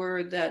it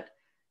were that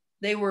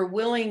they were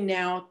willing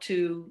now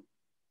to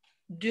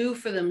do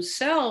for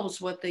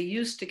themselves what they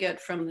used to get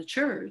from the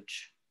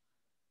church,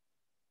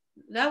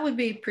 that would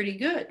be pretty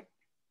good.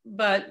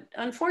 But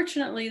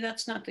unfortunately,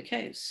 that's not the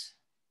case.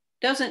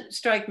 Doesn't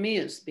strike me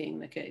as being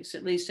the case,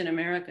 at least in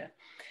America.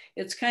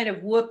 It's kind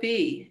of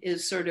whoopee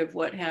is sort of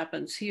what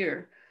happens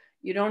here.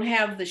 You don't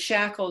have the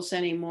shackles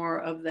anymore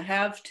of the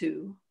have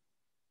to.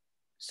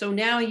 So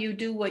now you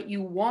do what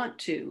you want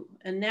to.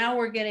 And now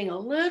we're getting a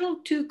little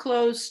too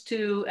close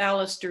to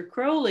Aleister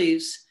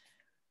Crowley's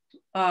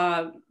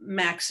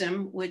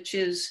maxim, which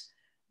is,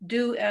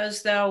 do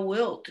as thou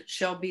wilt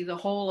shall be the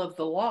whole of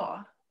the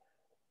law.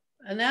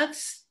 And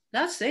that's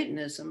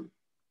Satanism.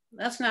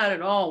 That's not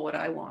at all what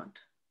I want.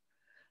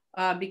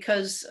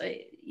 Because,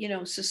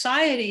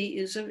 society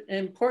is an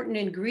important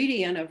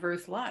ingredient of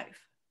Earth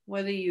life.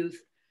 Whether you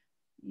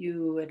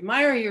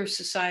admire your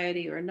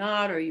society or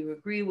not, or you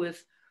agree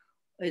with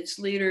its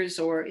leaders,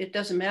 or it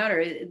doesn't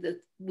matter.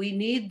 We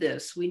need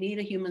this. We need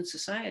a human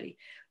society.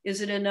 Is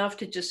it enough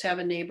to just have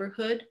a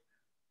neighborhood?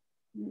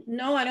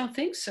 No, I don't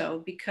think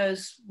so,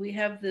 because we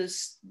have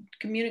this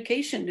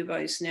communication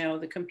device now,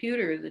 the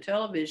computer, the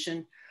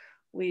television.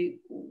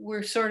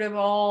 We're sort of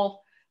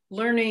all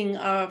learning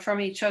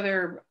from each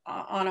other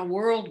on a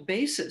world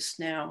basis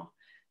now.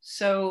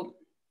 So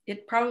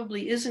it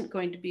probably isn't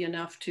going to be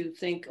enough to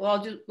think,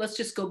 well, let's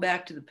just go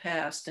back to the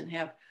past and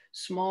have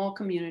small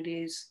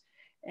communities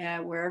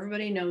where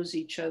everybody knows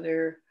each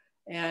other,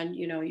 and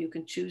you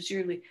can choose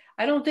your lead.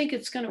 I don't think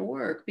it's going to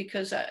work,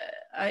 because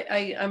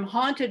I'm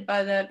haunted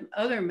by that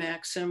other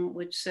maxim,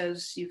 which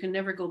says you can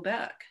never go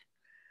back.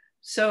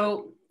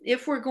 So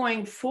if we're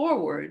going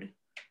forward,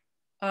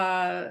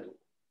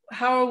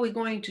 how are we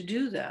going to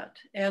do that?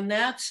 And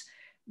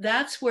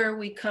that's where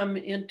we come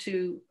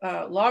into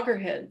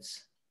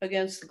loggerheads,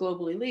 against the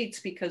global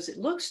elites, because it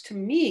looks to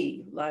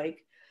me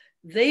like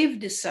they've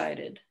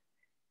decided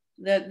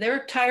that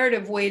they're tired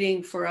of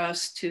waiting for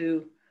us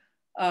to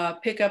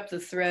pick up the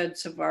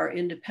threads of our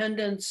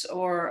independence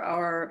or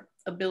our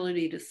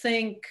ability to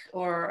think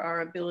or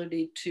our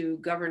ability to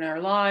govern our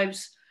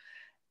lives.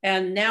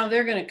 And now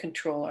they're going to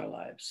control our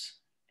lives.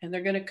 And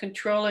they're going to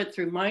control it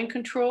through mind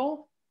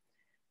control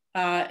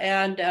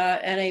and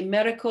a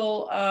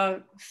medical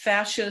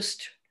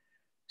fascist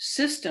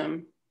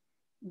system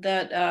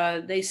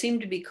that they seem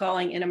to be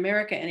calling, in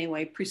America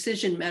anyway,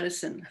 precision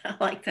medicine. I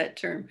like that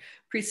term,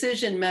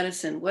 precision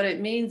medicine. What it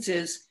means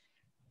is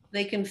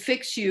they can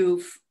fix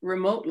you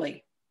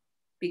remotely,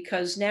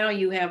 because now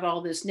you have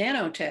all this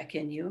nanotech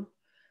in you,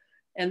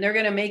 and they're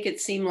going to make it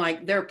seem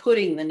like they're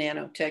putting the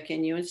nanotech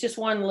in you. It's just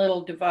one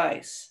little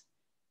device.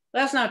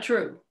 That's not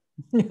true.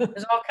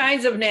 There's all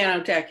kinds of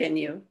nanotech in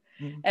you.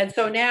 And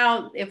so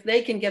now if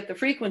they can get the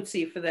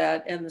frequency for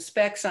that and the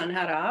specs on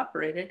how to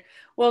operate it,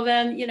 well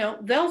then, you know,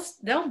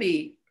 they'll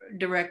be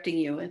directing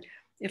you. And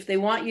if they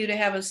want you to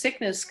have a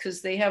sickness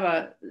because they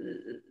have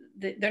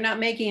they're not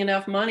making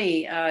enough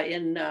money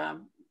in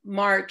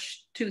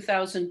March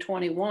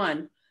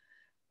 2021,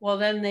 well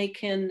then they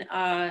can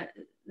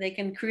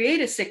create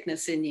a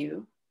sickness in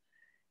you,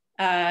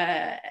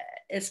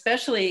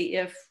 especially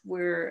if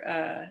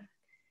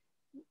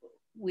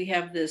we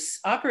have this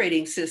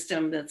operating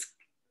system that's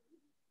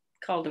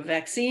called a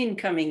vaccine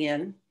coming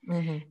in,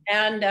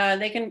 and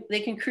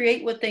they can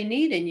create what they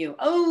need in you.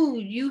 Oh,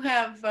 you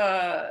have,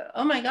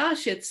 oh my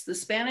gosh, it's the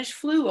Spanish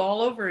flu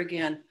all over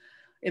again.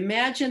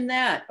 Imagine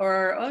that.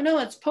 Or, oh no,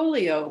 it's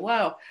polio.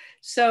 Wow.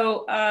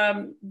 So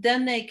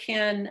then they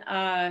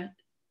can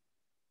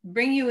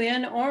bring you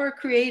in or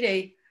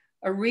create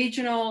a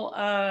regional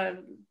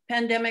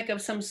pandemic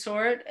of some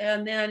sort,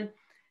 and then,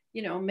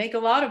 you know, make a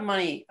lot of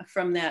money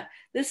from that.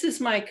 This is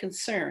my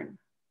concern.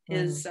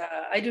 Is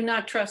I do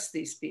not trust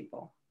these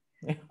people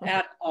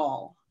at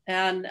all.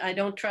 And I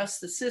don't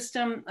trust the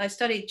system. I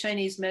studied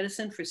Chinese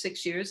medicine for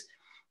 6 years,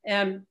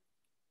 and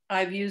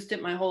I've used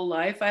it my whole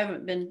life.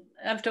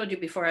 I've told you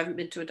before, I haven't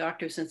been to a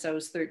doctor since I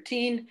was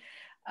 13.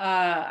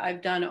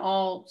 I've done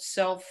all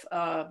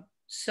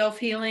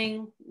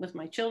self-healing with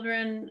my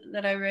children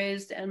that I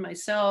raised and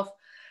myself.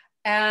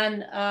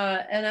 And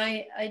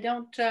I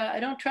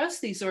don't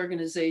trust these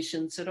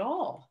organizations at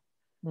all.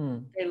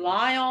 They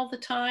lie all the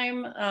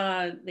time.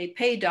 They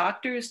pay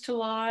doctors to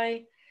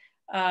lie.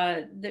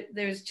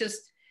 There's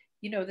just,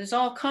 you know, there's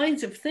all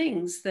kinds of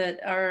things that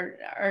are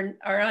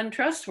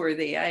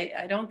untrustworthy.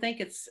 I don't think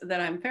it's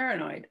that I'm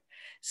paranoid.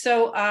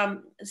 So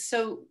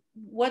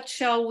what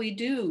shall we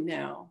do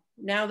now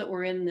that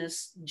we're in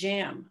this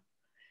jam?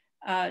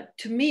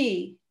 To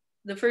me,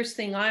 the first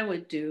thing I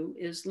would do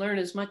is learn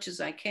as much as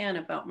I can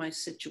about my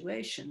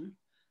situation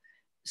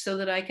so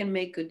that I can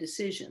make good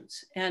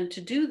decisions. And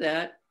to do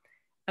that,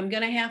 I'm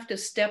going to have to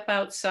step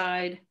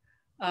outside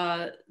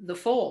the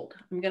fold.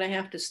 I'm going to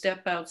have to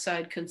step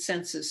outside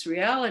consensus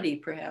reality,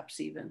 perhaps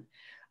even,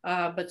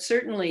 but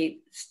certainly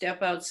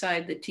step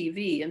outside the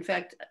TV. In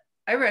fact,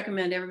 I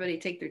recommend everybody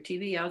take their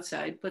TV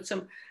outside, put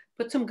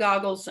some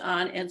goggles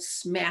on and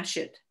smash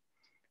it,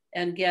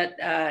 and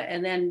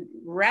and then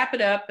wrap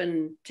it up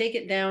and take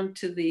it down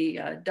to the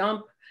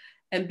dump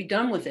and be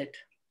done with it,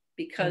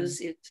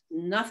 because it's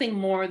nothing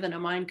more than a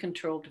mind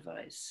control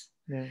device.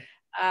 Yeah.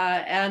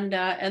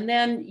 And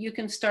then you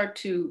can start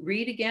to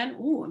read again.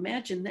 Ooh,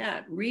 imagine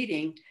that,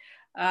 reading.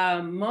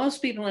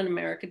 Most people in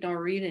America don't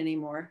read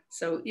anymore.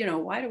 So, you know,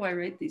 why do I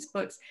write these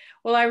books?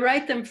 Well, I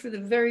write them for the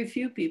very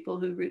few people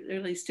who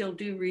really still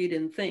do read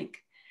and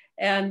think.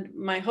 And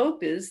my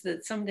hope is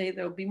that someday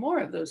there'll be more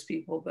of those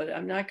people, but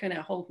I'm not going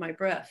to hold my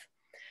breath.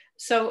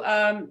 So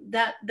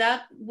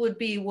that would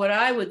be what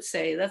I would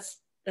say.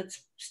 That's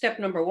step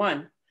number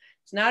one.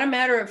 It's not a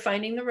matter of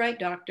finding the right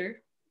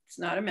doctor. It's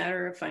not a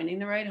matter of finding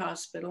the right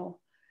hospital,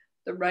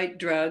 the right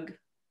drug,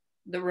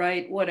 the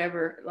right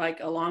whatever, like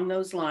along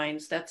those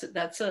lines. That's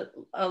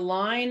a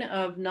line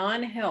of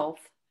non-health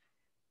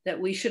that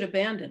we should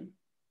abandon.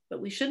 But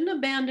we shouldn't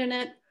abandon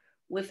it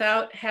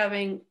without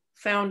having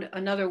found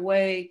another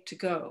way to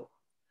go.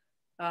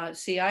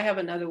 See, I have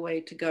another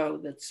way to go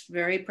that's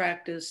very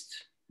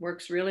practiced,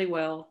 works really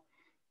well,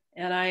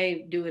 and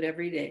I do it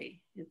every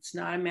day. It's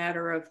not a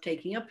matter of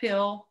taking a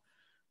pill.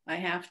 I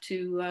have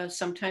to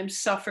sometimes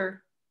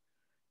suffer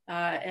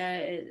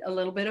a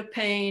little bit of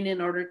pain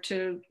in order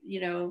to,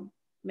 you know,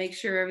 make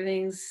sure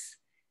everything's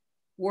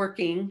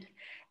working,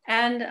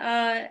 and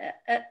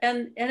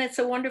it's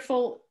a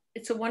wonderful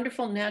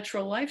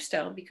natural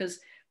lifestyle, because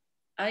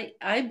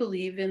I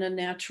believe in a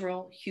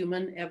natural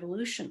human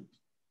evolution.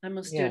 I'm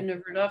a student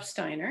of Rudolf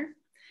Steiner,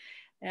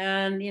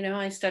 and you know,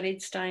 I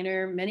studied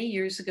Steiner many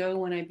years ago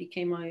when I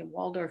became a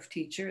Waldorf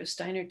teacher, a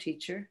Steiner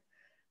teacher,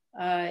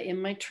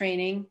 in my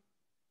training.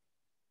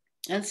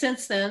 And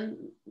since then,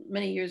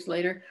 many years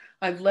later,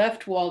 I've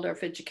left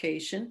Waldorf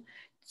education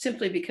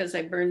simply because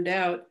I burned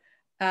out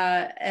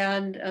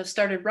and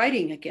started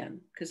writing again,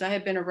 because I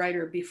had been a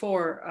writer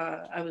before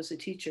I was a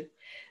teacher.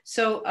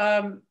 So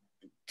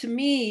to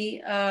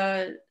me,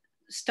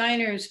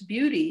 Steiner's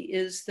beauty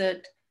is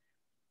that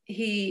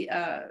he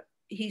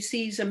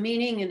sees a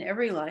meaning in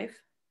every life,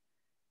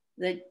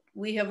 that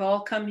we have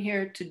all come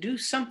here to do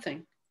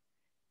something.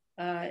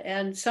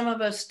 And some of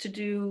us to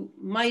do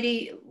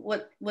mighty,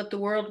 what the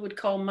world would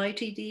call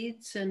mighty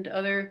deeds, and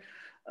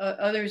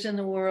others in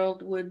the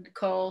world would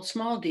call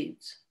small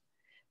deeds.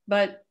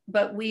 But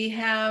we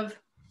have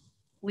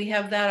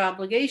that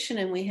obligation,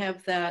 and we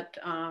have that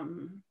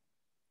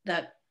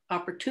that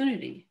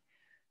opportunity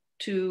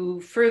to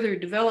further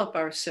develop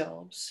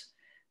ourselves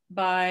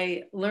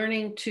by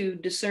learning to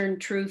discern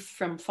truth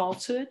from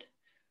falsehood,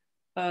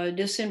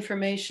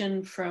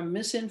 disinformation from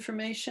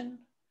misinformation.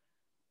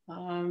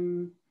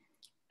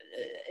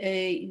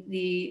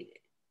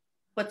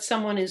 What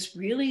someone is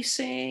really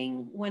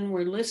saying, when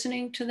we're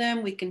listening to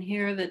them, we can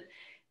hear that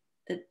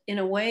in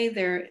a way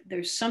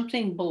there's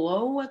something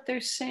below what they're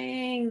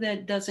saying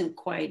that doesn't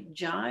quite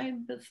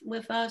jive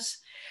with us.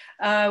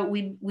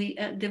 We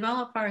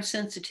develop our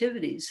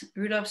sensitivities.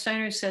 Rudolf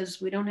Steiner says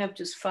we don't have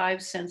just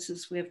 5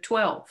 senses, we have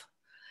 12.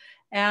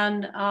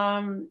 And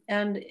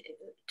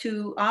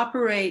to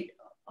operate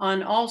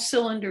on all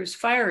cylinders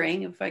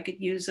firing, if I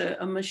could use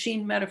a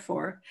machine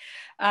metaphor,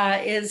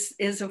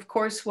 is of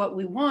course what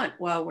we want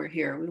while we're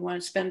here. We want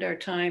to spend our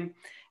time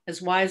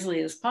as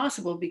wisely as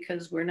possible,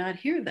 because we're not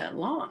here that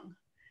long.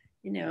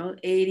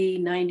 80,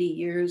 90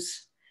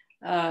 years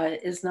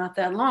is not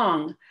that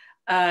long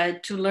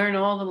to learn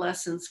all the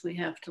lessons we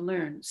have to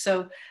learn.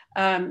 So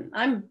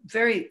I'm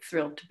very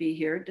thrilled to be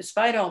here,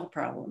 despite all the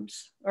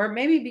problems, or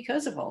maybe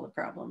because of all the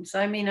problems.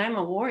 I mean, I'm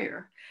a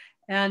warrior,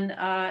 and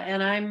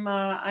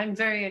I'm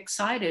very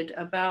excited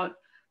about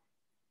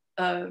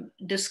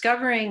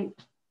discovering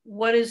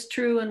what is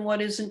true and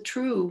what isn't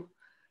true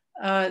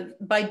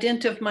by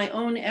dint of my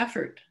own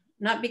effort,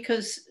 not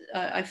because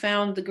I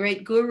found the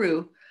great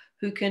guru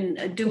who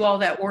can do all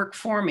that work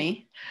for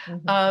me,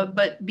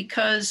 but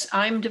because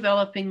I'm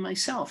developing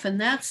myself. And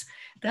that's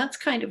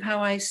kind of how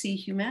I see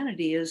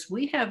humanity, is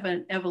we have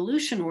an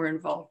evolution we're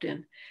involved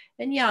in.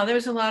 And yeah,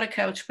 there's a lot of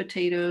couch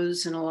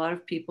potatoes and a lot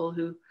of people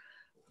who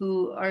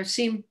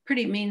seem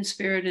pretty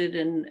mean-spirited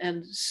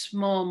and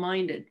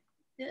small-minded.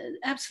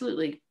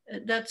 Absolutely,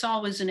 that's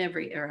always in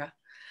every era.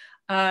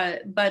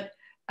 But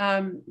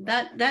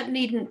that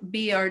needn't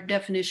be our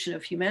definition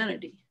of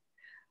humanity.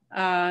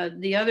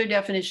 The other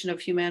definition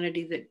of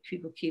humanity that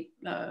people keep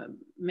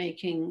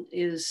making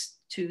is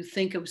to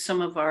think of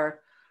some of our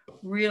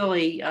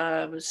really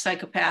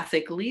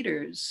psychopathic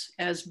leaders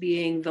as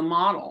being the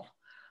model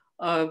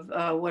of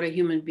what a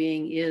human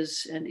being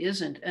is and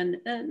isn't. And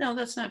no,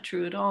 that's not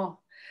true at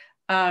all.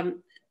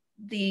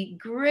 The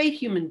great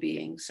human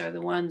beings are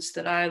the ones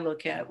that I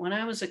look at. When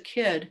I was a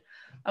kid,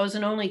 I was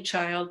an only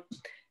child,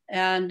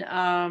 and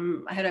I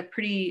had a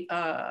pretty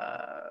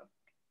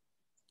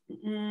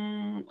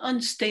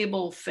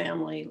unstable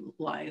family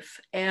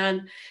life.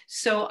 And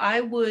so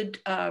I would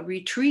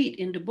retreat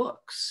into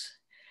books.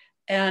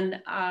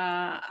 And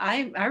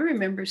I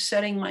remember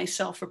setting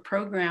myself a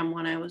program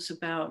when I was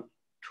about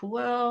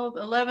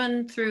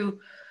 11 through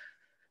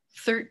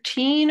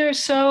 13 or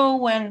so,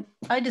 when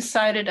I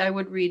decided I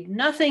would read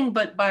nothing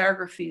but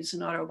biographies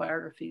and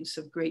autobiographies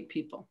of great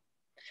people.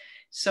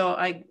 So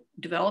I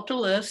developed a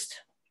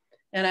list,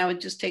 and I would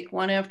just take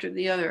one after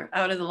the other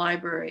out of the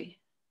library.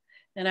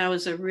 And I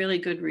was a really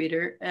good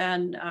reader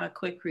and a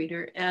quick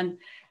reader. And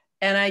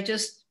I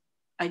just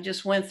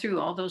went through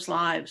all those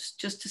lives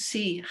just to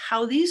see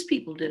how these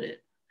people did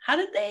it. How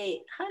did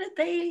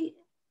they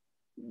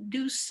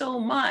do so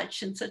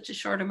much in such a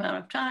short amount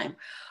of time?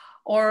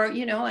 Or,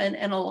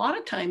 and a lot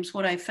of times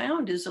what I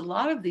found is a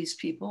lot of these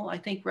people, I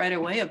think right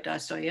away of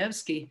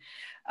Dostoevsky,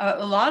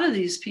 a lot of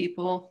these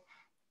people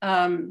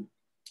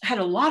had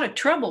a lot of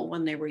trouble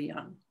when they were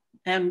young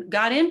and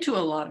got into a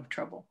lot of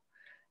trouble.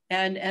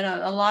 And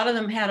a lot of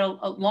them had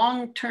a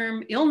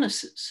long-term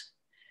illnesses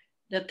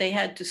that they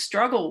had to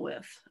struggle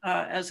with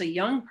as a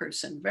young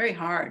person. Very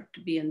hard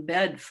to be in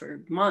bed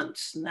for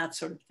months and that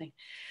sort of thing.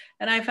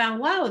 And I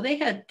found, wow, they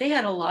had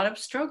a lot of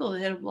struggle.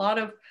 They had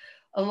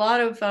a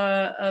lot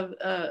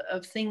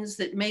of things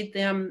that made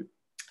them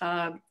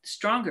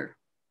stronger.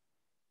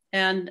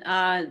 And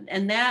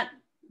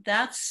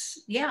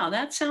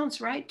that sounds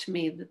right to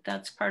me,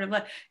 that's part of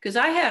life. Because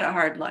I had a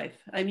hard life.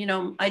 I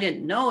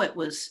didn't know it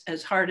was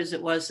as hard as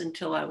it was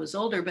until I was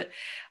older, but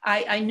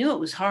I knew it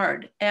was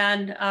hard.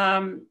 And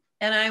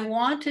I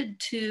wanted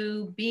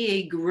to be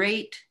a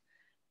great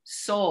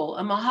soul,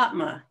 a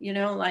Mahatma,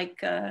 like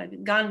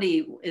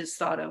Gandhi is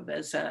thought of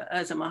as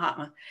a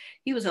Mahatma.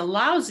 He was a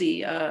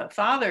lousy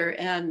father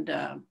and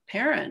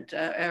parent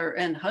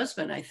and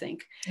husband, I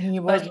think. He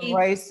was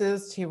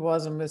racist. He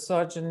was a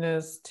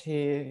misogynist.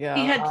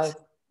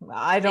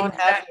 I don't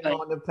have him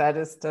on a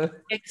pedestal.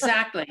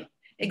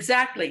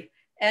 Exactly.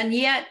 And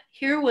yet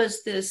here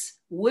was this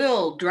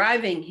will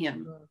driving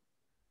him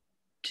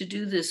to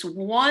do this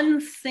one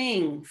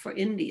thing for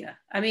India.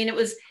 I mean, it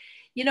was,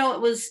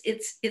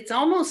 it's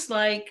almost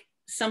like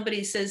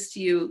somebody says to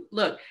you,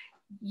 look,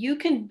 you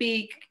can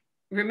be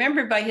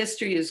remembered by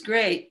history as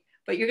great,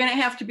 but you're going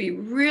to have to be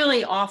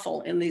really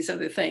awful in these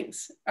other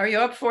things. Are you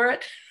up for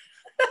it?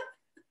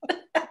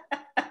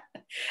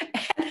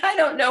 And I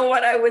don't know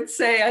what I would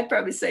say. I'd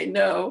probably say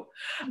no.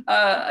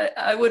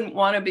 I wouldn't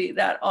want to be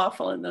that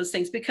awful in those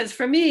things, because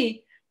for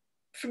me,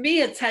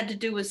 it's had to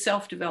do with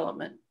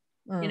self-development.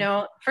 You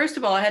know, first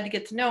of all, I had to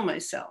get to know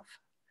myself,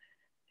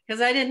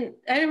 because I didn't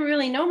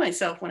really know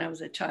myself when I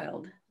was a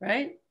child,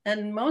 right?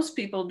 And most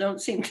people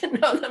don't seem to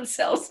know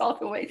themselves all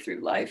the way through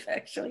life,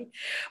 actually.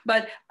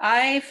 But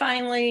I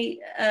finally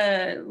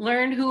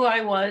learned who I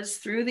was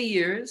through the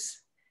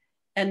years.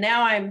 And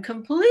now I'm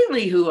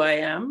completely who I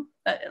am,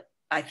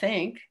 I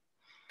think.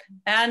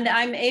 And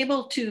I'm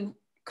able to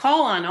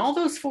call on all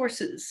those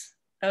forces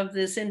of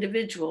this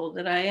individual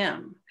that I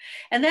am.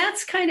 And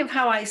that's kind of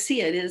how I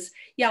see it is,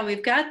 yeah,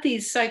 we've got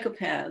these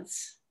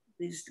psychopaths,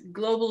 these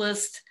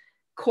globalist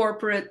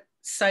corporate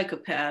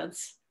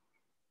psychopaths,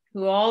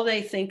 who all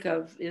they think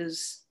of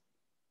is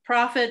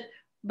profit,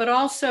 but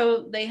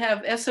also they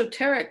have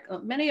esoteric,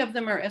 many of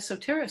them are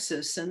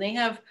esotericists, and they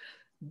have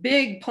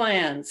big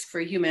plans for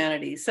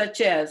humanity, such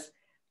as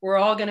we're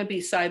all going to be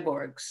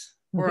cyborgs.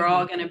 We're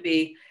all going to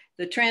be,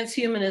 the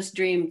transhumanist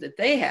dream that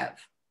they have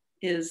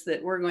is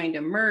that we're going to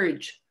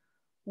merge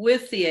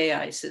with the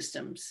AI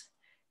systems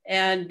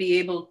and be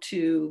able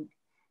to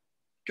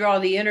draw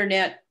the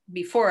internet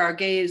before our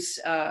gaze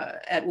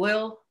at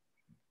will,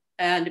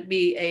 and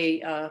be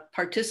a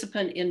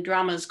participant in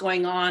dramas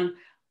going on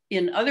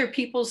in other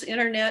people's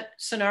internet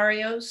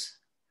scenarios,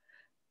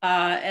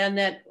 and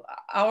that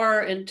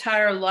our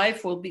entire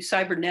life will be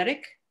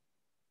cybernetic,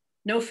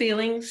 no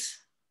feelings,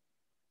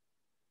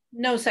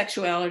 no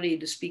sexuality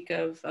to speak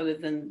of, other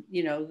than,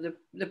 you know,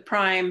 the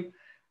prime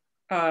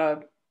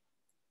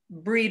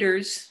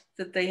breeders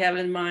that they have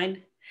in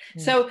mind.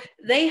 So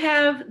they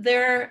have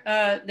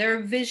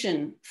their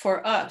vision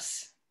for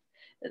us.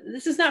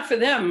 This is not for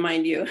them,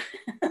 mind you.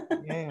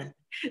 Yeah.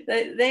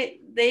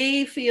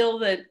 They feel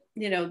that,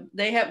 you know,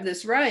 they have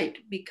this right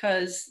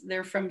because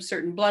they're from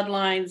certain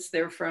bloodlines,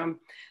 they're from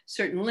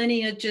certain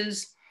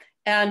lineages,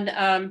 and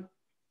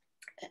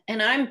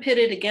I'm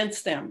pitted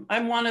against them.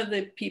 I'm one of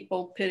the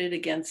people pitted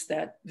against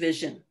that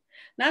vision,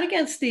 not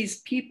against these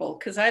people,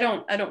 because I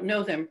don't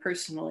know them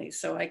personally,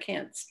 so I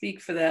can't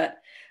speak for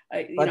that.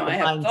 I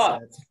have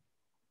thoughts.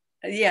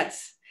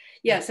 Yes,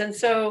 and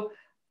so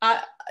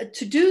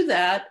to do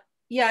that,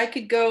 yeah, I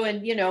could go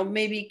and, you know,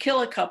 maybe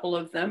kill a couple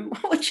of them,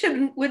 which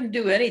wouldn't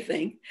do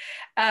anything.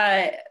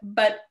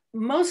 But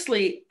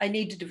mostly I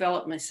need to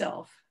develop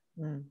myself.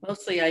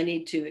 Mostly I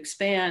need to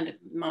expand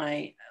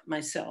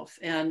myself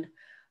and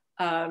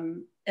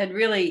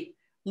really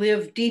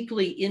live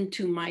deeply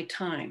into my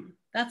time.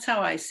 That's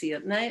how I see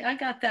it. And I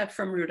got that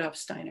from Rudolf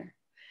Steiner.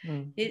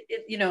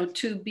 You know,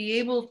 to be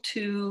able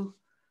to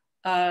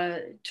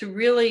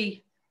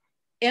really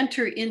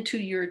enter into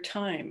your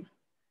time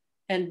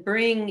and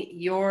bring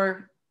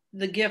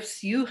the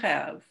gifts you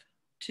have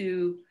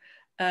to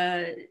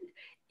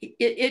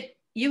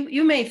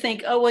you may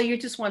think, oh, well, you're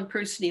just one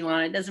person,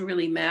 Elana. It doesn't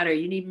really matter.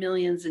 You need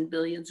millions and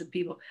billions of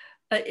people.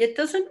 It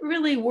doesn't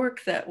really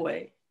work that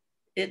way.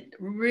 It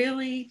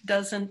really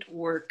doesn't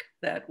work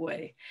that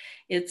way.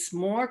 It's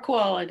more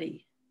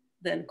quality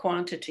than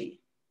quantity.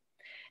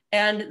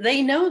 And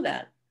they know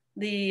that.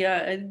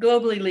 The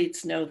global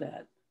elites know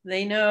that.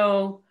 They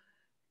know,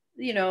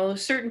 you know,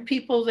 certain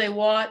people they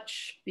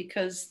watch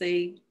because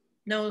they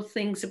know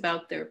things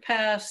about their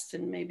past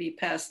and maybe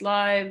past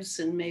lives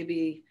and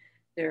maybe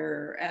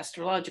their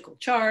astrological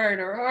chart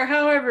or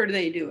however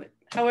they do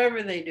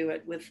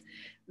it with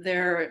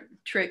their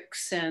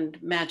tricks and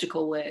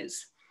magical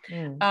ways.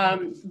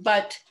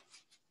 But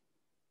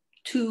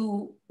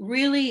to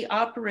really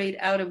operate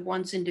out of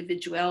one's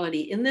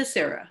individuality in this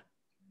era,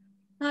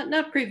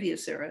 not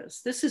previous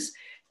eras, this is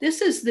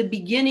the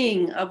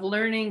beginning of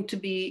learning to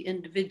be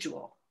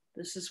individual.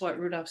 This is what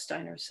Rudolf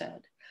Steiner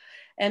said.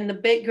 And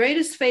the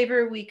greatest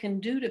favor we can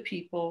do to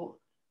people,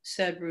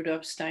 said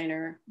Rudolf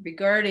Steiner,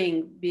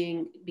 regarding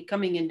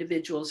becoming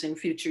individuals in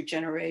future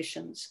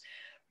generations,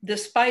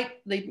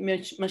 despite the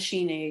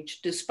machine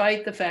age,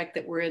 despite the fact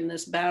that we're in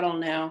this battle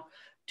now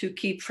to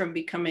keep from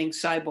becoming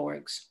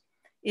cyborgs,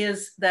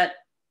 is that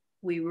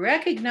we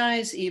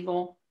recognize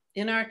evil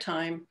in our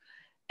time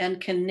and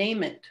can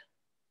name it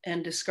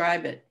and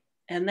describe it.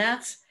 And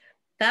that's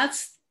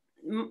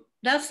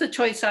the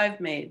choice I've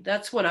made.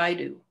 That's what I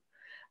do,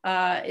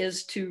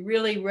 is to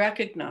really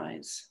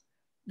recognize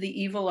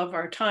the evil of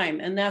our time.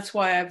 And that's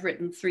why I've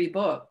written 3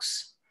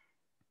 books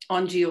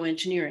on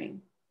geoengineering,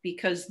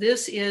 because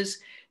this is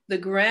the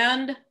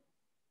grand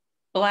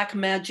black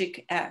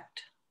magic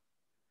act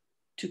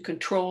to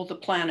control the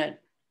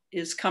planet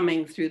is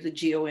coming through the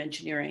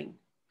geoengineering.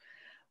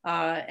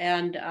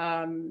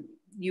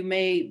 You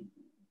may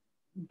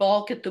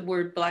balk at the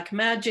word black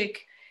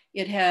magic.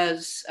 It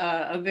has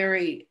a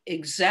very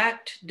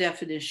exact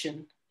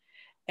definition,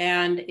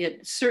 and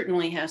it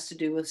certainly has to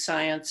do with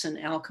science and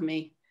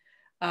alchemy.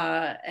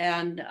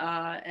 And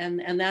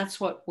that's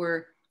what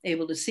we're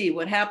able to see.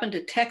 What happened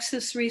to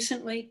Texas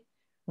recently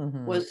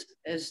was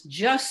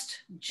just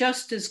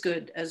as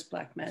good as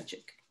black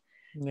magic.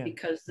 Yeah.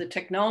 because the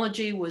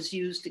technology was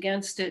used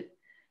against it,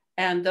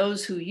 and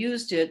those who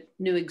used it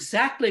knew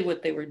exactly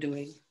what they were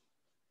doing,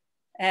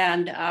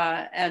 and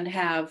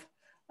have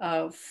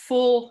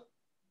full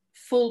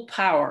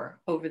power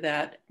over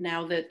that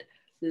now that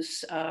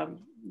this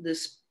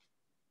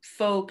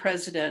faux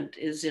president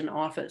is in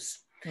office.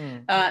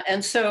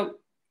 And so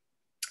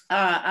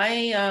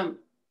I'll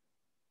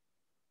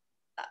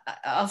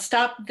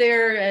stop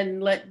there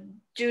and let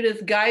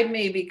Judith guide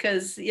me,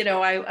 because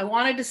I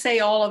wanted to say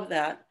all of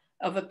that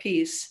of a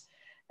piece,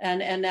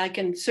 and I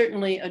can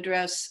certainly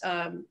address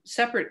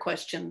separate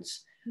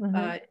questions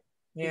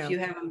if you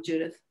have them,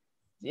 Judith.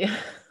 Yeah,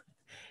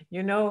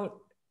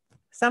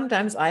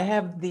 sometimes I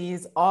have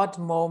these odd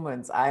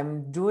moments.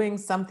 I'm doing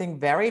something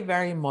very,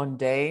 very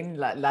mundane,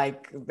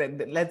 like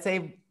let's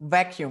say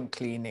vacuum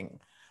cleaning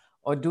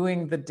or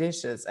doing the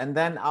dishes. And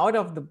then out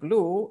of the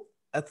blue,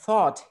 a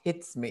thought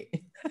hits me.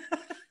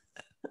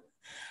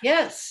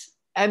 Yes.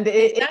 And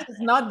it is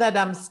not that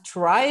I'm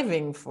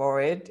striving for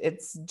it.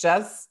 It's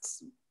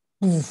just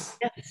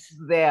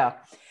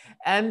there.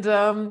 And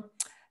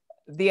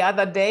the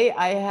other day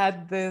I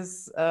had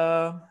this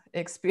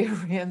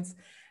experience,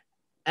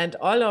 and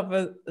all of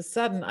a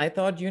sudden I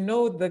thought,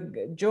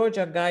 the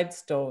Georgia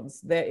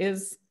Guidestones, there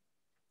is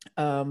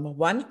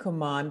one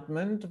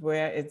commandment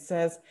where it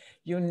says,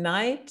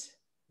 unite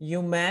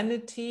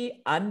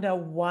humanity under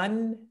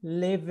one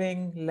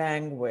living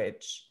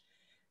language.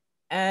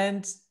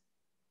 And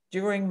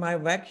during my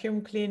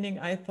vacuum cleaning,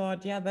 I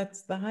thought, yeah,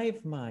 that's the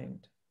hive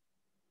mind.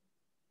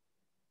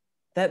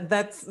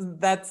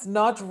 That's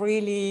not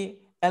really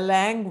a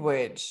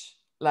language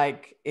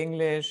like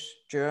English,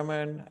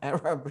 German,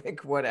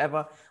 Arabic,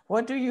 whatever.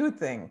 What do you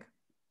think?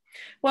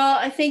 Well,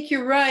 I think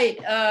you're right,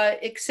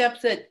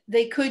 except that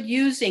they could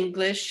use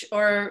English,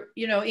 or,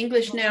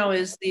 English now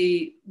is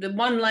the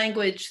one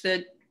language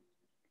that,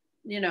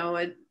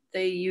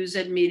 they use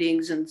at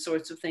meetings and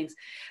sorts of things.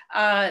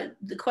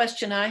 The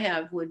question I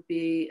have would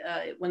be,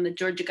 when the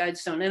Georgia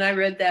Guidestone, and I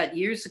read that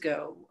years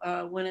ago,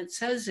 when it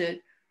says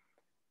it,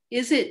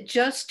 is it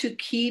just to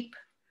keep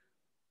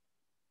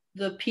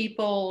the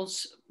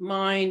people's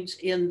minds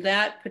in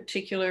that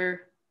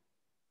particular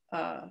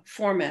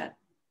format?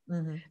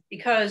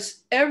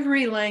 Because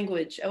every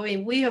language,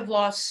 we have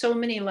lost so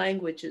many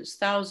languages,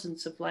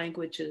 thousands of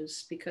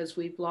languages, because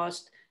we've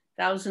lost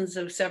thousands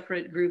of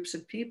separate groups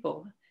of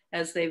people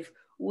as they've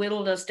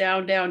whittled us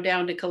down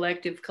to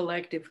collective.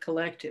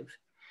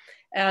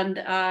 And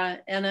I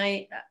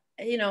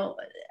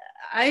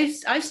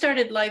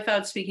started life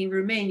out speaking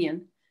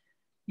Romanian.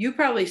 You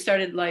probably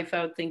started life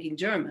out thinking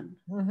German.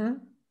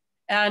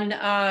 And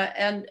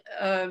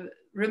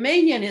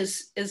Romanian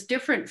is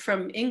different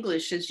from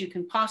English as you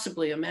can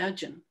possibly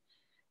imagine.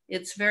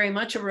 It's very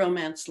much a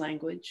Romance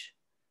language.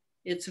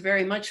 It's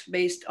very much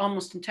based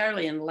almost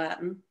entirely in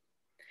Latin.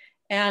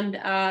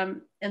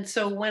 And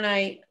so when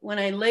I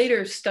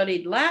later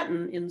studied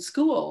Latin in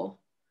school,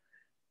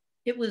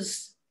 it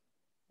was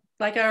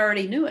like I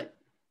already knew it.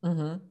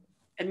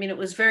 It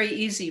was very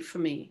easy for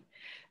me.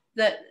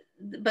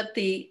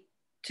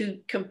 To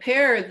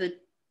compare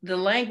the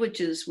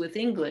languages with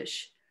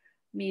English,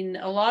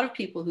 a lot of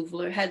people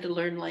who've had to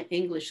learn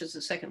English as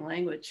a second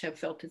language have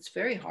felt it's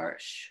very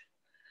harsh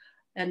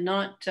and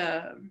not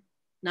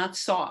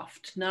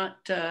soft,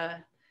 not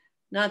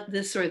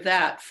this or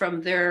that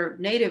from their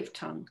native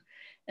tongue.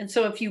 And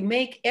so if you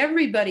make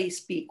everybody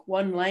speak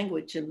one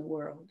language in the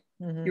world,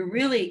 you're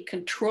really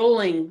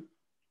controlling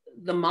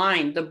the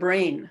mind, the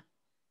brain.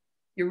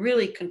 You're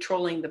really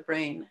controlling the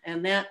brain.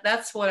 And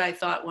that's what I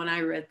thought when I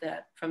read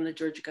that from the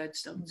Georgia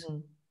Guidestones.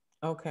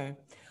 Okay.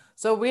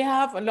 So we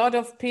have a lot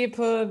of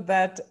people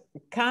that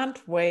can't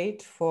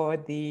wait for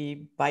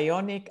the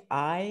bionic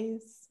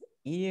eyes,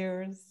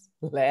 ears,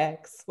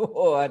 legs,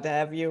 what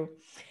have you.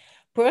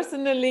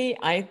 Personally,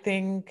 I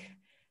think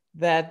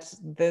that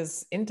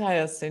this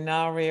entire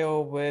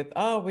scenario with,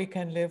 we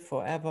can live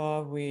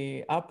forever,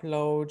 we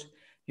upload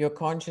your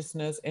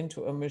consciousness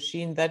into a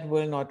machine, that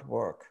will not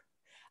work.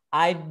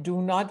 I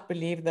do not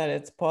believe that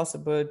it's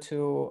possible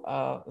to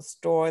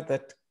store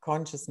that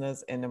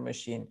consciousness in a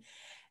machine.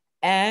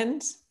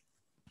 And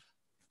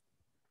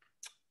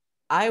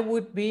I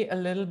would be a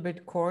little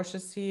bit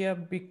cautious here,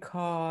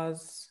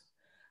 because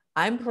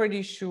I'm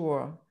pretty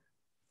sure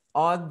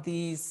all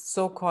these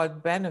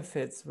so-called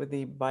benefits with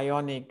the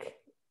bionic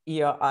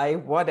ear, eye,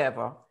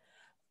 whatever,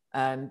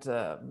 and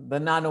the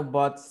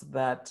nanobots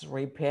that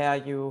repair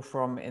you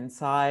from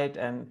inside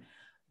and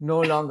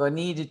no longer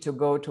needed to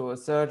go to a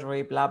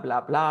surgery, blah,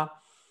 blah, blah.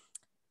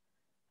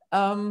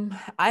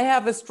 I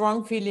have a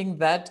strong feeling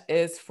that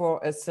is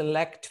for a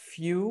select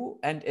few,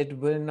 and it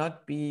will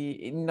not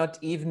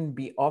even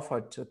be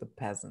offered to the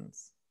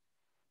peasants.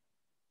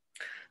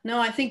 No,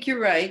 I think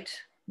you're right.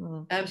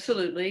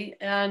 Absolutely.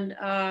 And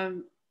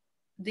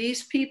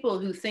these people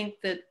who think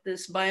that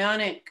this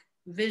bionic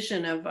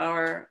vision of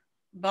our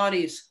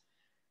bodies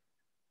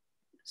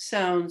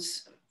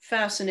sounds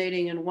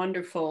fascinating and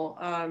wonderful,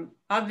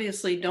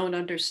 obviously don't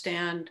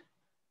understand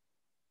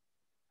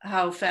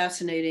how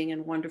fascinating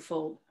and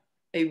wonderful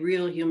a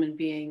real human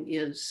being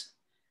is.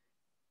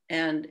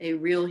 and a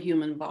real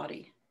human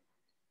body.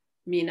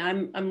 I mean,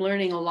 I'm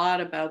learning a lot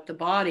about the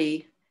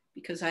body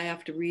because I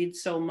have to read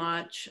so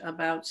much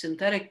about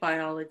synthetic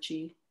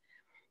biology,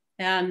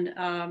 and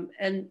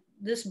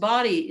this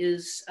body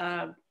is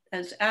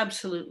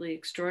absolutely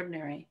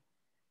extraordinary.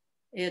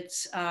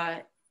 It's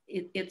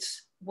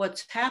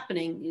what's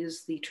happening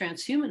is the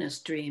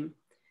transhumanist dream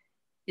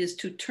is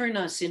to turn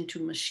us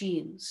into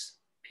machines.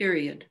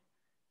 Period.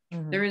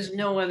 Mm-hmm. There is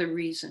no other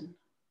reason.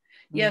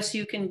 Mm-hmm. Yes,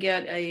 you can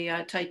get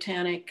a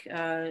Titanic,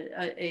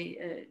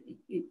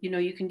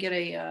 you can get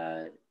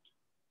a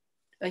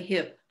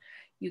hip,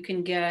 you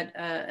can get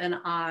an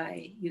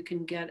eye, you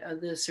can get a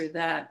this or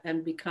that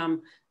and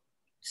become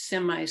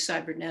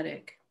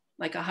semi-cybernetic,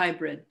 like a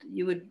hybrid.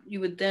 You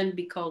would then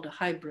be called a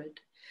hybrid.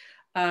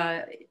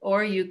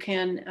 Or you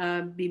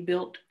can be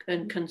built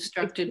and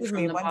constructed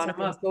from the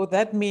bottom up. So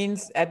that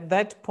means at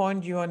that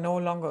point you are no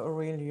longer a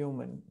real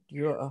human.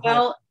 You're a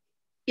well,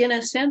 in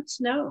a sense,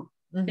 no.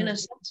 Mm-hmm. In a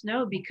sense,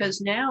 no,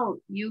 because now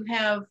you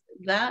have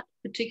that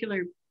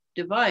particular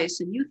device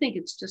and you think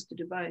it's just a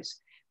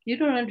device. You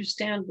don't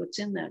understand what's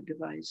in that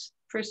device.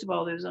 First of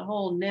all, there's a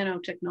whole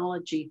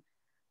nanotechnology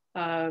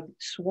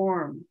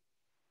swarm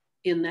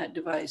in that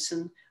device.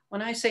 And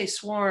when I say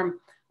swarm,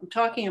 I'm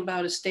talking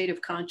about a state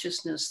of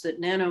consciousness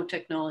that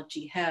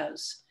nanotechnology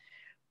has.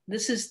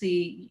 This is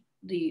the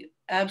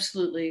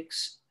absolutely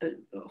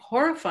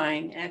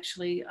horrifying,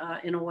 actually,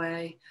 in a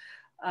way,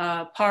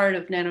 part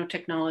of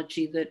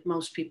nanotechnology that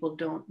most people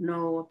don't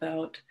know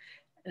about.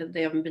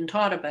 They haven't been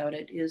taught about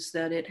it, is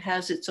that it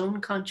has its own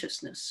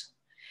consciousness.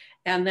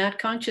 And that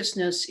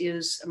consciousness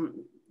is,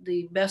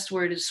 the best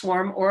word is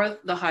swarm or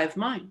the hive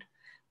mind.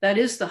 That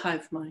is the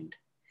hive mind.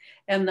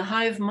 And the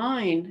hive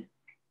mind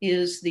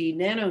is the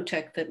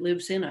nanotech that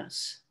lives in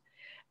us.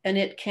 And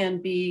it can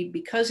be,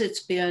 because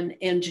it's been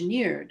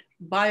engineered,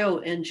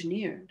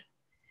 bioengineered,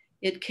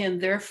 it can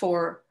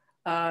therefore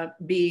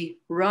be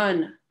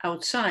run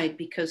outside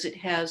because it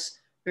has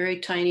very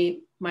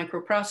tiny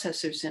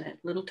microprocessors in it,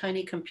 little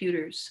tiny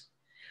computers.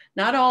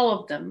 Not all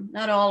of them,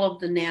 not all of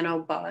the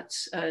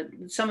nanobots.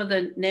 Some of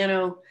the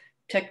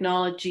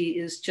nanotechnology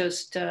is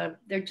just,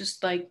 they're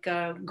just like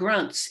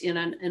grunts in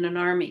an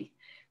army.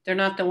 They're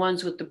not the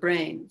ones with the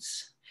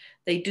brains.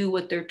 They do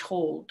what they're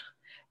told.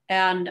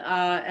 And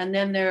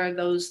then there are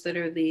those that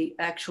are the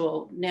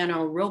actual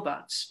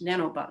nanobots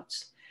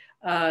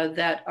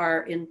that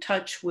are in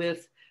touch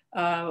with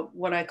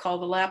what I call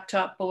the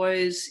laptop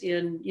boys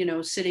in,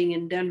 sitting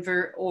in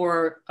Denver,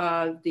 or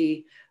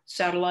the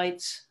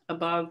satellites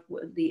above,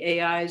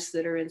 the AIs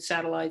that are in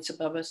satellites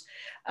above us,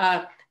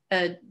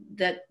 that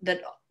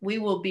we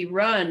will be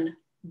run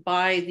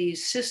by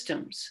these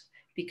systems,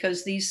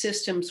 because these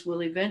systems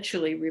will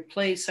eventually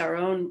replace our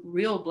own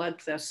real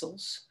blood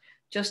vessels,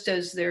 just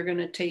as they're going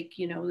to take,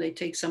 they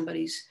take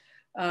somebody's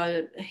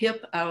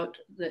hip out,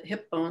 the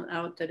hip bone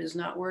out that is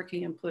not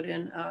working, and put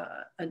in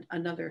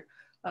another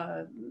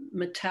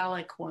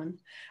metallic one.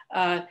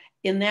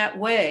 In that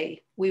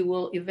way, we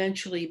will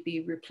eventually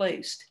be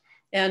replaced.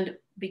 And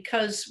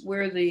because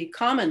we're the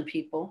common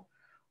people,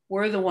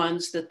 we're the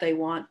ones that they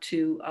want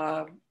to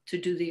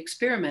do the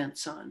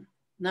experiments on,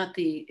 not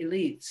the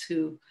elites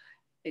who,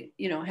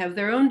 have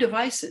their own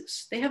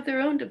devices. They have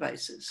their own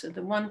devices. And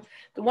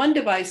the one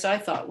device I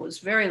thought was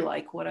very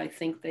like what I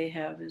think they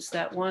have is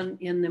that one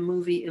in the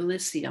movie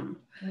Elysium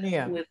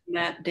with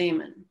Matt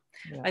Damon.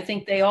 Yeah. I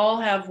think they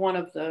all have one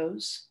of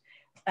those,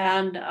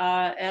 and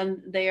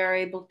they are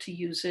able to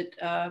use it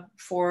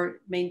for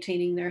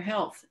maintaining their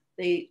health.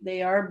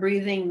 They are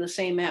breathing the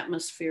same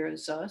atmosphere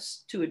as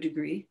us to a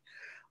degree,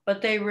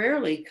 but they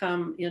rarely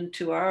come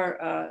into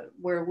our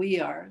where we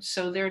are.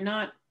 So they're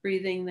not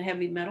breathing the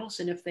heavy metals,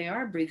 and if they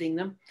are breathing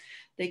them,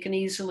 they can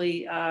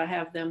easily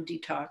have them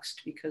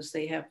detoxed, because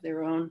they have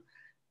their own,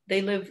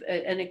 they live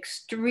an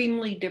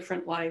extremely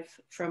different life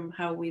from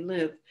how we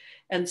live.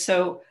 And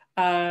so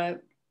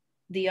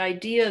the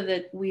idea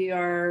that we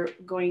are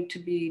going to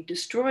be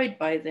destroyed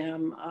by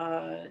them,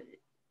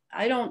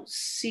 I don't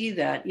see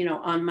that,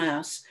 en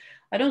masse.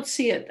 I don't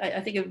see it. I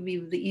think it would be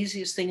the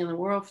easiest thing in the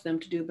world for them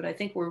to do, but I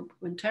think we're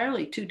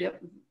entirely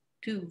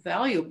too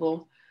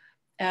valuable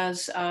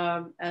as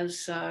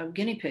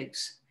guinea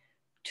pigs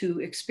to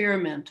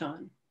experiment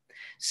on.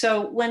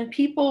 So when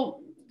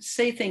people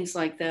say things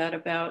like that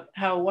about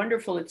how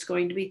wonderful it's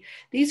going to be,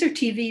 these are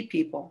TV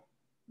people.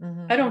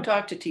 Mm-hmm. I don't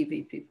talk to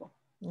TV people.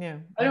 Yeah,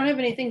 I don't have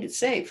anything to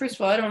say. First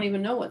of all, I don't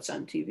even know what's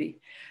on TV.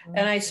 Mm-hmm.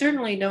 And I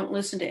certainly don't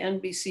listen to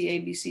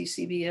NBC, ABC,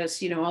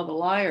 CBS, all the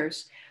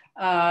liars,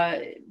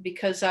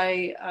 because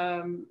I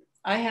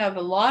have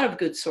a lot of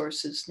good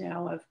sources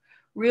now of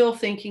real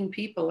thinking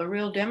people, a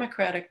real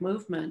democratic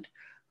movement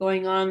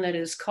going on that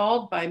is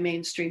called by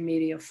mainstream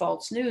media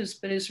false news,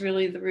 but is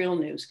really the real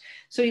news.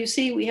 So you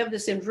see, we have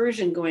this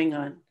inversion going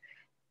on.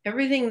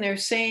 Everything they're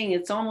saying,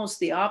 it's almost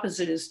the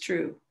opposite is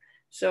true.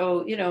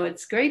 So,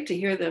 it's great to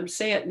hear them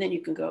say it, and then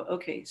you can go,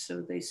 okay,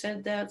 so they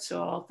said that,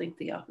 so I'll think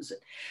the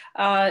opposite.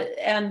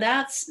 And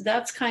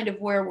that's kind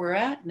of where we're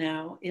at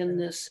now in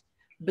this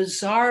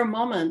bizarre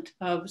moment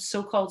of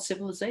so-called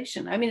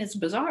civilization. I mean, it's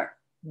bizarre.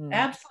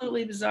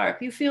 Absolutely bizarre.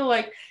 If you feel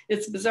like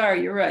it's bizarre,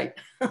 you're right.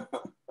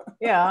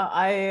 Yeah,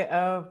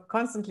 I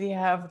constantly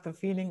have the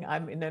feeling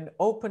I'm in an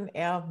open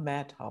air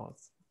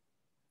madhouse.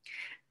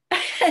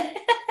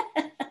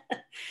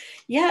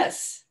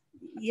 Yes,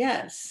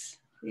 yes.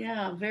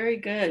 Yeah, very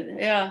good.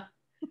 Yeah.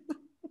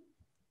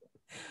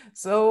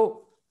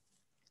 So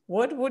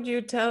what would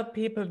you tell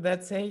people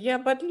that say, yeah,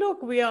 but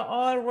look, we are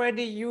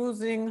already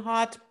using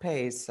heart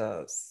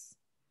pacers?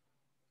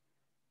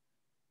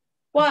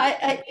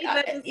 Well,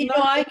 You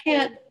know,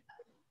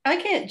 I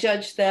can't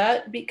judge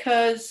that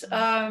because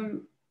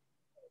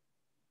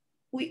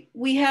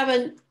we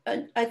have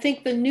I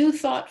think the new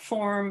thought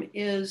form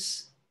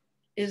is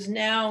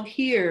now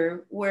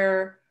here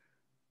where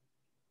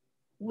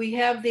we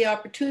have the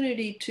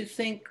opportunity to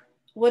think,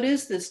 what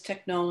is this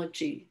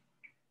technology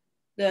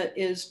that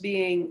is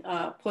being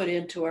put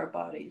into our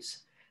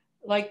bodies,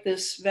 like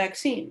this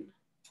vaccine?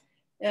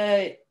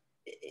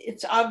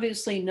 It's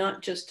obviously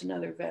not just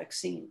another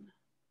vaccine.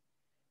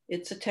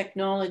 It's a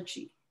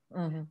technology.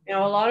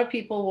 Now, a lot of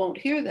people won't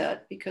hear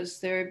that because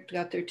they've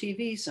got their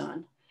TVs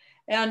on.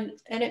 And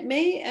it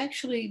may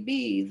actually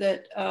be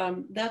that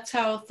that's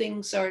how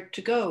things are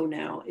to go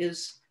now,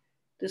 is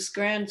this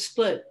grand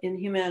split in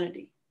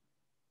humanity.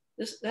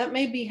 That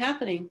may be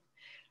happening.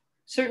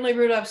 Certainly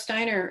Rudolf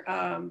Steiner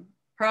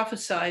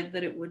prophesied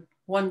that it would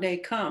one day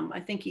come. I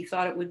think he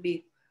thought it would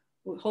be,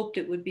 hoped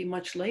it would be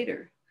much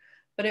later,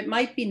 but it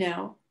might be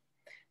now.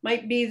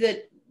 Might be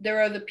that there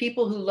are the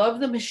people who love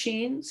the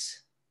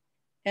machines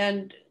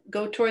and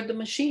go toward the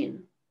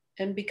machine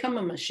and become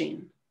a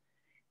machine.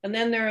 And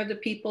then there are the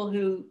people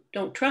who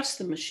don't trust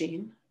the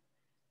machine,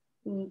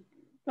 who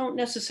don't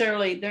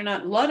necessarily, they're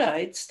not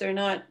Luddites, they're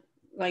not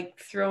like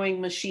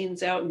throwing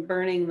machines out and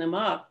burning them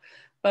up.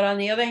 But on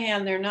the other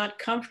hand, they're not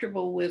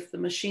comfortable with the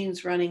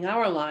machines running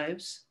our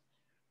lives.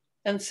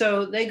 And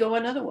so they go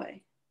another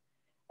way.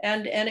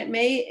 And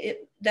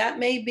that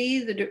may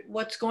be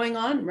what's going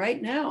on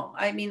right now.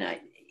 I mean,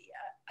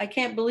 I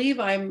can't believe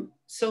I'm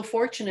so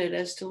fortunate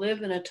as to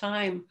live in a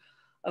time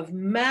of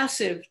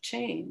massive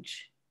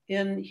change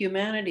in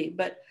humanity,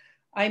 but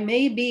I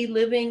may be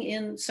living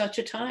in such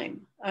a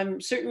time. I'm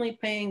certainly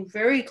paying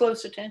very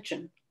close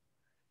attention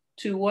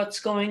to what's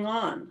going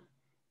on,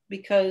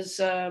 because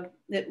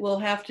it will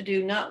have to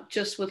do not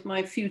just with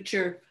my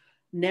future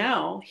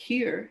now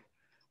here,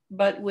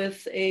 but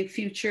with a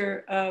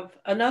future of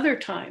another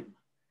time.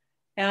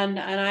 And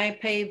I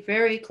pay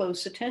very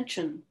close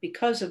attention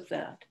because of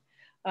that.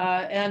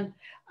 And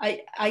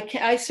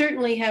I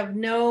certainly have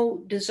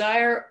no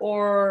desire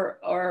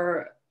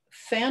or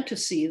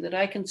fantasy that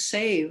I can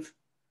save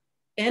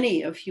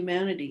any of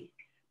humanity.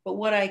 But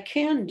what I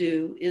can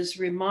do is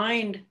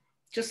remind,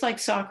 just like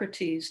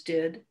Socrates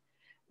did,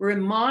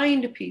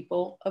 remind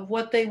people of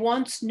what they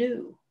once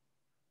knew.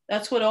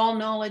 That's what all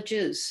knowledge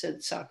is,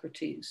 said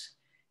Socrates.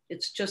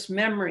 It's just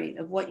memory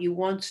of what you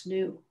once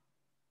knew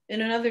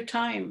in another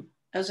time,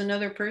 as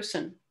another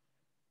person,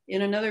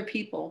 in another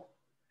people.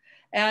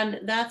 And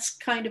that's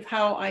kind of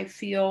how I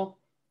feel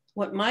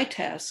what my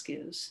task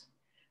is.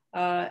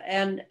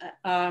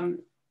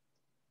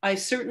 I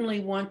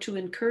certainly want to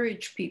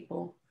encourage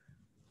people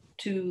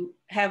to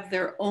have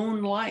their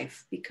own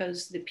life,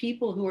 because the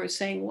people who are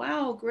saying,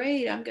 wow,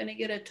 great, I'm going to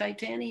get a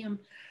titanium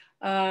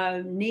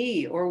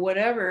knee or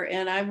whatever,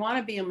 and I want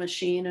to be a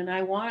machine and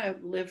I want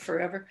to live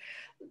forever,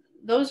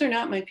 those are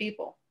not my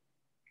people.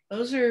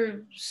 Those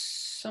are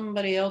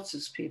somebody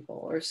else's people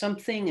or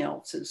something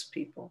else's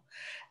people.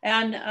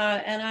 And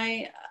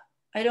I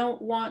don't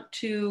want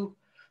to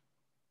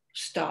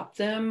stop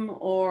them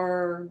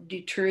or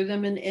deter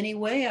them in any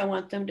way. I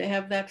want them to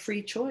have that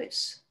free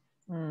choice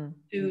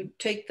to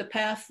take the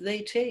path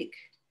they take.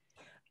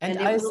 And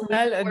I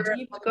smell a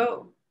deep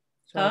go.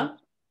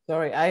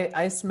 Sorry,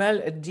 I smell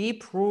a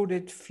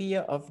deep-rooted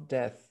fear of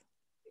death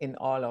in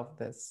all of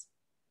this.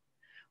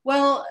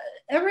 Well,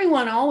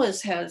 everyone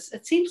always has.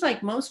 It seems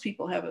like most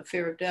people have a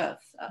fear of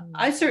death.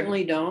 I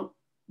certainly don't,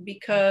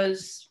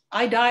 because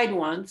I died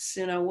once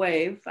in a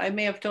wave. I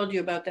may have told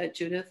you about that,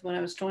 Judith, when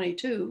I was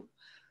 22.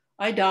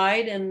 I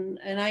died, and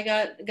I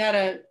got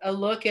a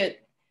look at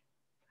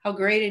how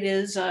great it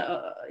is,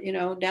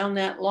 down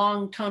that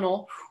long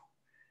tunnel.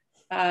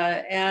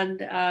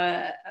 And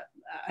I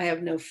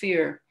have no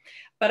fear.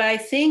 But I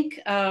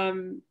think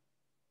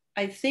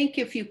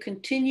if you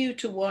continue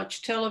to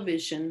watch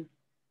television,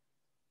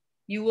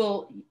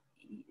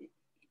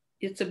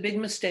 it's a big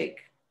mistake.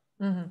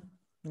 Yeah.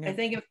 I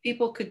think if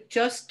people could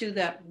just do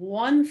that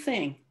one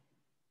thing,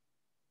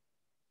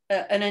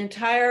 an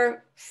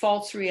entire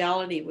false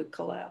reality would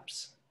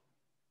collapse.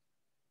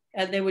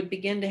 And they would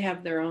begin to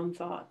have their own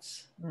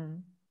thoughts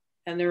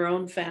and their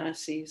own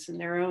fantasies and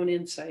their own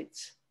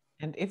insights.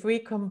 And if we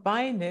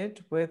combine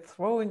it with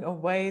throwing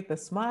away the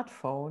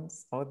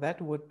smartphones,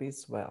 that would be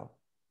swell.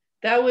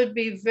 That would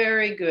be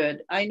very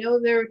good. I know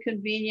they're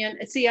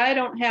convenient. See, I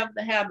don't have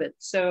the habit,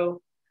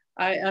 so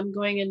I'm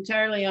going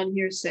entirely on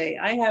hearsay.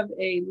 I have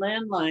a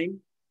landline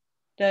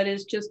that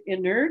is just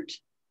inert.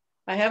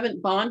 I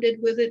haven't bonded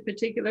with it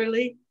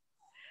particularly.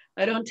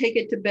 I don't take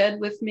it to bed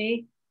with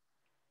me.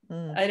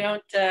 I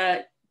don't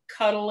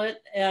cuddle it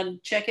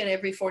and check it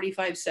every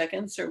 45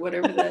 seconds or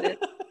whatever that is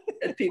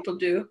that people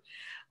do.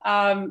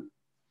 I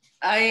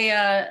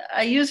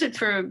use it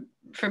for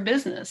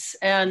business,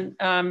 and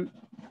I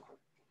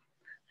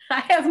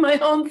have my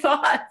own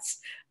thoughts.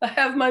 I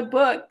have my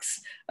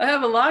books. I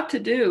have a lot to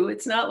do.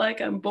 It's not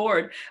like I'm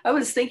bored. I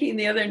was thinking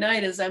the other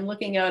night as I'm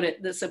looking out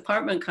at this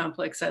apartment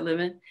complex I live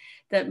in,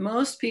 that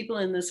most people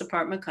in this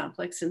apartment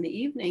complex in the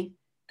evening,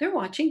 they're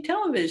watching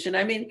television.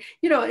 I mean,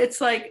 it's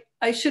like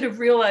I should have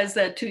realized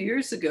that 2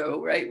 years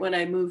ago, right, when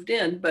I moved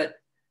in, but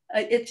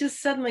it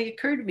just suddenly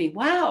occurred to me,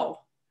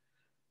 wow.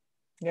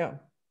 Yeah.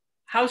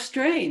 How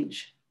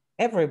strange.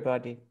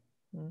 Everybody.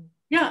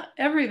 Yeah,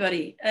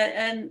 everybody.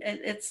 And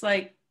it's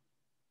like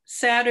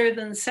sadder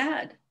than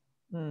sad,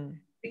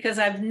 because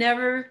I've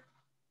never,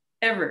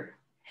 ever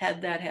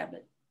had that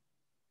habit.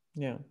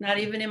 Yeah. Not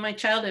even in my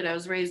childhood. I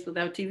was raised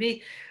without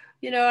TV.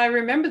 I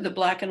remember the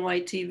black and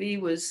white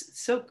TV was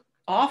so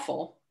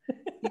awful.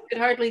 You could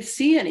hardly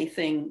see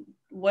anything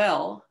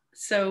well.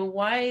 So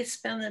why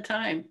spend the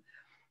time?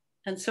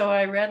 And so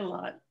I read a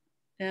lot.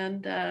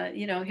 And,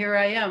 here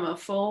I am, a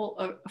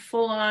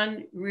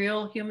full-on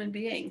real human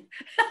being.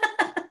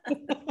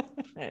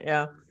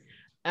 Yeah.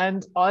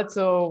 And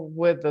also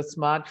with the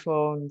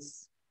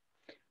smartphones,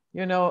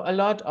 a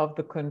lot of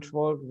the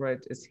control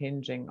grid is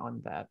hinging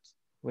on that,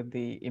 with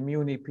the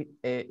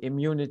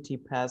immunity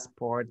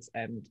passports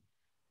and,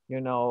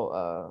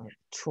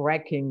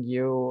 tracking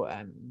you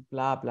and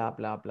blah, blah,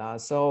 blah, blah.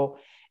 So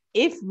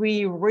if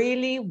we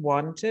really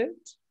wanted,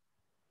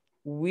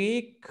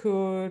 we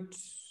could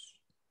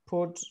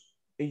put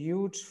a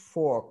huge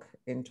fork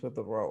into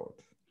the road.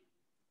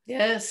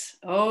 Yes.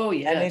 Oh,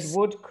 yes. And it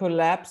would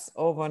collapse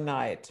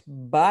overnight.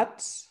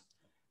 But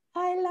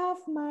I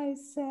love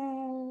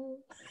myself.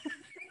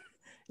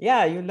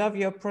 Yeah, you love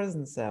your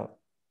prison cell.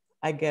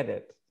 I get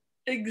it.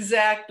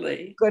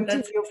 Exactly.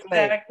 Continue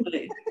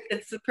exactly.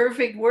 It's the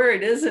perfect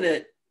word, isn't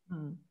it?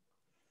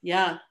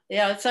 Yeah.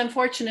 It's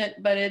unfortunate,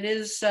 but it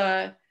is.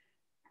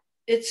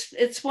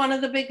 It's one of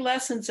the big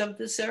lessons of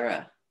this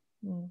era,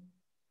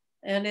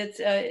 and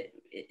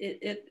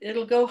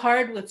it'll go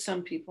hard with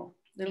some people.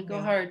 It'll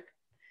go hard.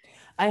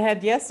 I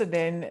had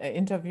yesterday an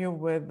interview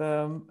with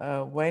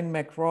Wayne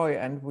McRoy,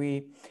 and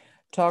we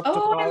talked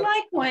about... I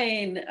like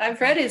Wayne.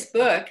 I've read his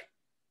book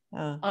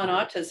on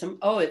autism.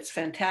 Oh, it's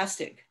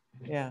fantastic.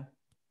 Yeah.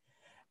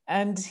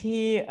 And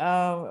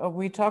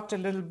we talked a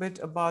little bit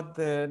about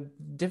the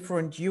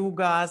different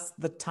yugas,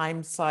 the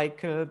time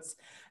cycles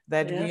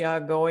that we are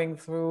going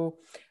through.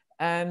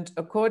 And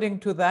according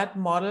to that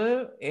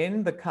model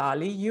in the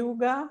Kali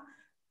Yuga,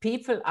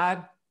 people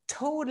are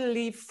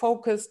totally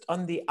focused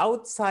on the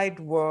outside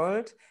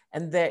world,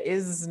 and there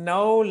is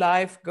no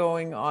life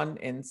going on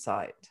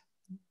inside.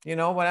 You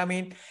know what I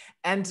mean?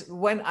 And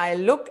when I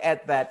look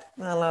at that,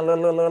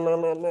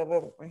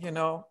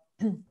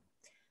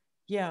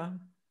 yeah,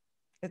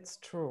 it's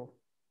true.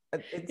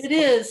 It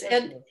is.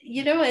 And,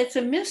 it's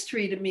a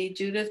mystery to me,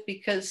 Judith,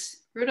 because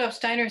Rudolf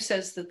Steiner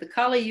says that the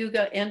Kali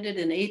Yuga ended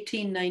in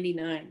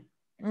 1899.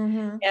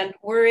 And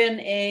we're in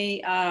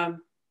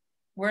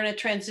a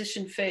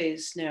transition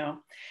phase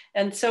now.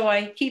 And so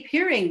I keep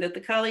hearing that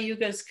the Kali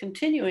Yuga is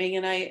continuing.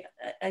 And I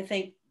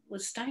think,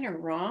 was Steiner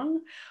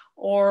wrong?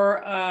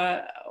 Or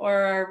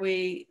are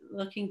we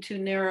looking too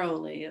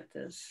narrowly at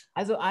this?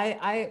 Also,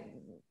 I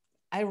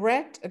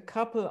read a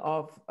couple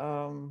of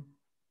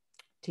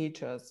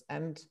teachers,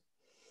 and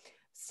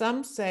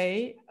some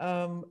say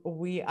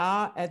we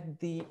are at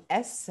the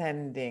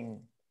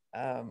ascending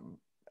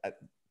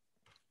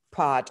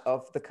part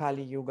of the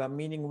Kali Yuga,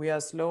 meaning we are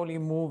slowly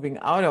moving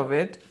out of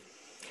it.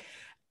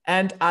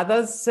 And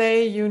others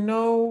say,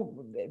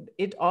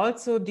 it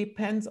also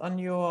depends on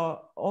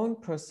your own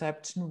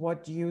perception,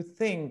 what you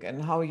think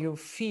and how you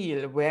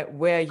feel,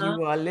 where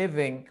you are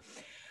living.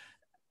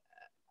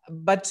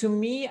 But to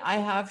me, I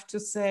have to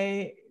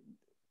say,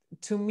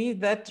 to me,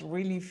 that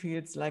really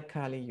feels like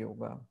Kali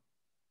Yuga.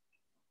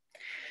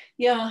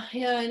 Yeah,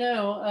 I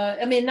know.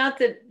 I mean, not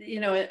that,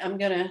 I'm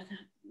going to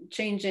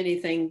change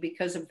anything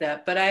because of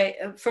that,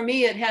 but for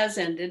me, it has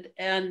ended.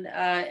 And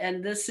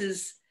this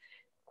is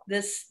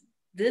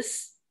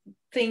this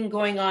thing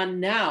going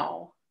on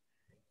now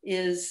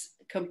is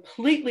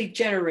completely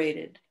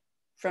generated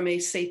from a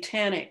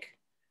satanic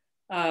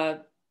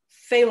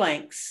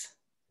phalanx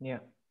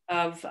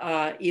of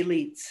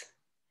elites.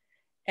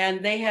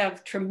 And they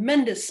have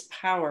tremendous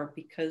power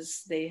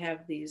because they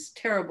have these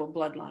terrible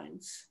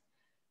bloodlines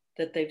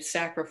that they've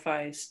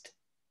sacrificed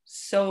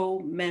so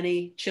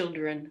many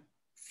children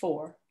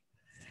for.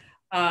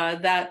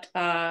 That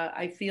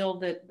I feel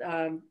that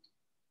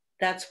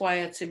that's why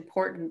it's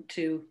important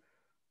to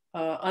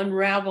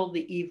unravel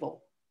the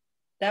evil.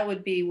 That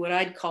would be what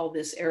I'd call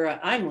this era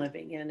I'm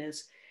living in,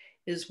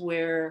 is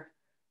where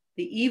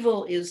the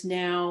evil is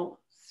now,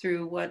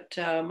 through what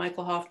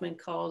Michael Hoffman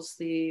calls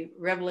the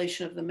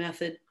revelation of the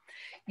method.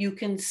 You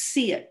can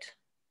see it.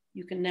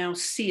 You can now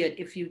see it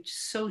if you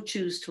so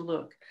choose to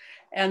look.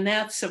 And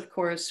that's, of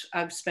course,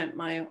 I've spent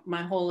my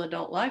whole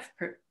adult life,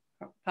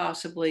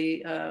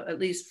 possibly at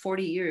least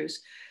 40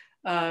 years,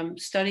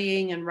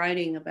 studying and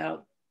writing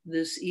about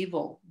this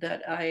evil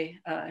that I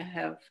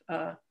have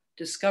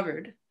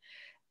discovered.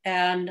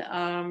 And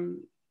I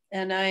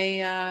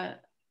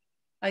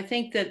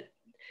think that,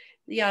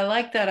 yeah, I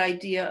like that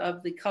idea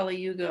of the Kali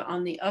Yuga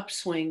on the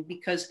upswing,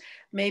 because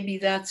maybe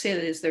that's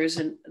it, is there's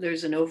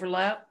an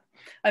overlap.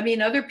 I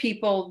mean, other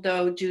people,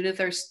 though, Judith,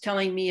 are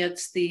telling me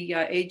it's the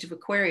age of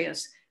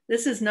Aquarius.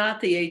 This is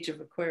not the age of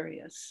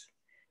Aquarius.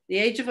 The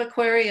age of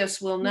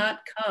Aquarius will not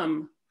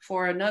come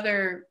for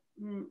another,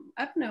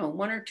 I don't know,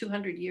 100 or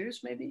 200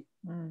 years, maybe.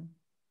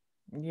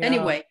 Yeah.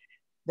 Anyway.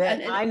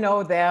 I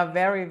know there are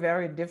very,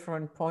 very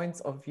different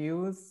points of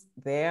views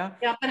there.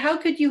 Yeah, but how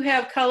could you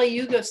have Kali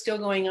Yuga still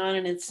going on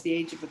and it's the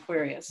age of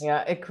Aquarius?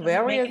 Yeah,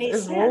 Aquarius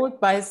is ruled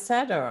by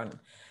Saturn,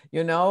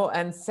 you know,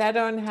 and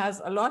Saturn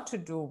has a lot to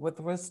do with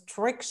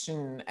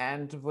restriction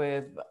and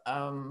with,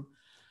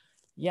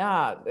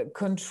 yeah,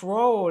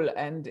 control,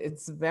 and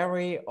it's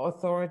very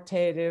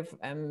authoritative.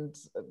 And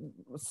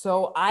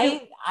so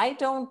I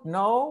don't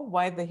know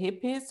why the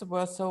hippies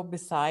were so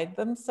beside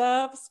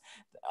themselves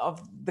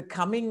of the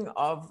coming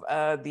of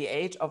the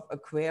age of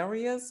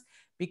Aquarius,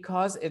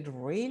 because it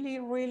really,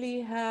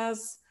 really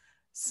has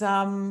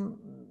some,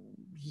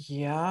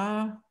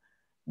 yeah,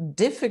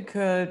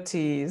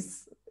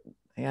 difficulties.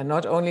 Yeah,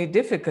 not only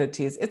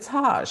difficulties, it's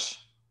harsh.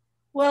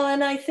 Well,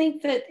 and I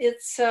think that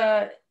it's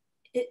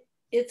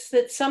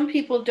that some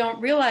people don't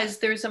realize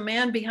there's a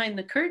man behind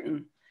the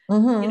curtain.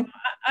 Mm-hmm. You know,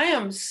 I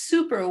am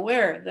super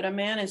aware that a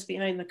man is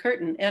behind the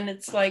curtain, and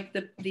it's like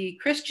the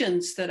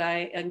Christians that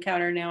I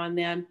encounter now and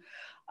then,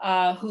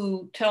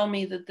 who tell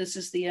me that this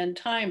is the end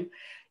time.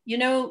 You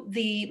know,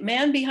 the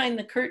man behind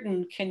the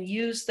curtain can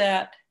use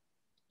that.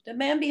 The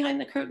man behind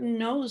the curtain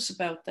knows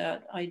about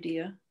that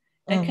idea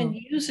and can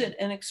use it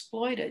and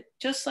exploit it,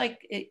 just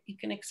like you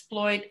can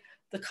exploit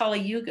the Kali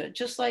Yuga,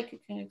 just like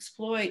it can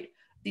exploit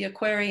the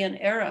Aquarian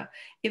era.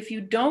 If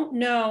you don't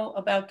know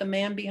about the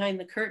man behind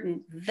the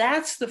curtain,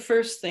 that's the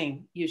first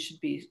thing you should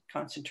be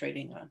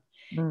concentrating on,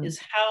 is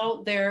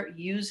how they're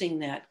using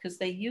that, because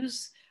they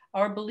use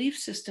our belief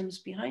systems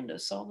behind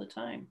us all the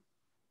time.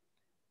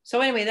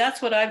 So anyway,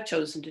 that's what I've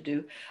chosen to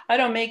do. I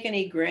don't make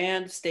any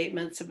grand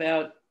statements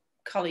about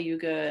Kali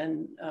Yuga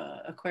and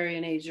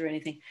Aquarian age or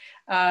anything.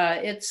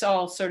 It's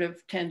all sort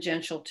of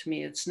tangential to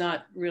me. It's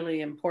not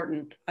really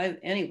important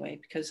anyway,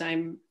 because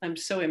I'm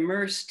so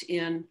immersed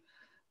in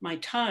my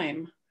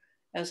time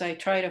as I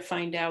try to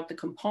find out the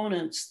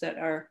components that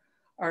are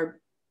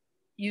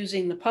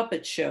using the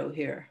puppet show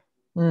here,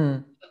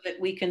 so that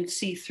we can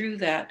see through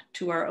that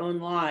to our own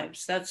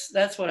lives.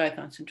 That's what I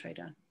concentrate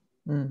on.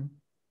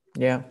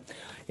 Yeah.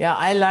 Yeah,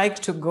 I like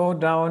to go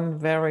down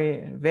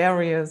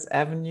various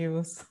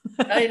avenues.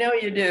 I know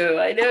you do.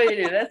 I know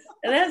you do.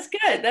 That's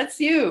good. That's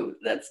you.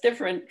 That's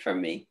different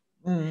from me.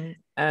 And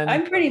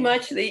I'm pretty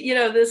much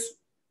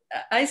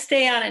I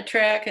stay on a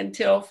track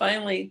until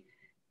finally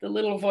the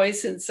little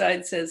voice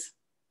inside says,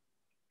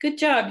 good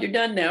job, you're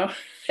done now.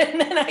 And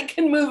then I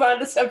can move on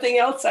to something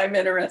else I'm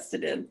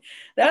interested in.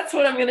 That's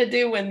what I'm going to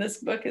do when this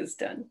book is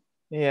done.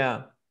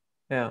 Yeah.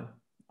 Yeah.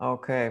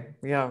 Okay.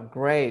 Yeah,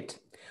 great.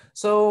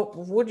 So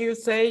would you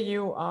say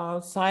you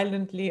are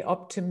silently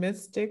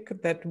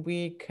optimistic that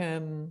we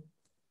can,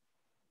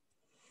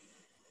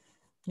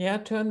 yeah,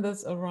 turn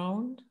this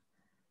around?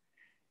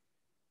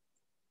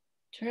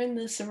 Turn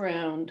this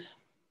around.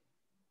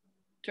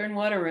 Turn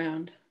what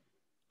around?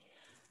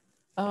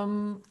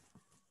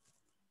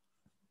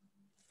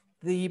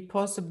 The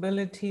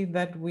possibility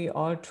that we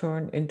all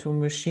turn into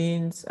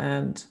machines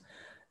and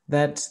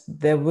that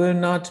there will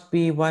not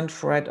be one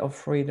shred of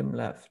freedom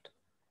left.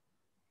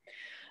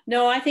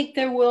 No, I think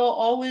there will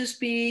always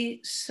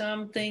be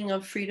something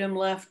of freedom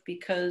left,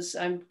 because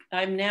I'm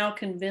now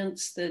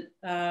convinced that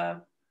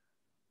that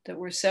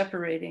we're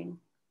separating,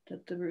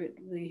 that the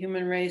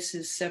human race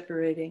is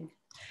separating.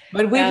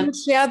 But we will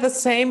share the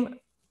same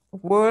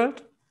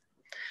world?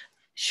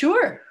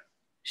 Sure,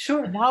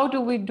 sure. And how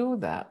do we do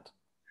that?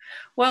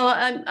 Well,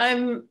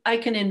 I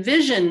can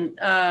envision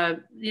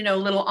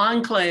little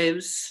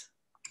enclaves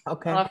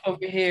off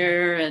over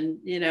here,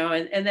 and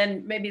and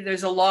then maybe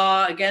there's a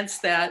law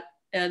against that.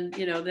 And,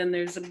 then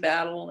there's a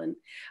battle, and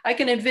I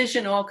can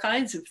envision all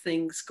kinds of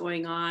things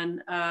going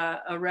on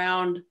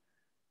around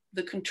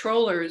the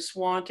controllers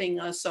wanting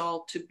us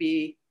all to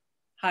be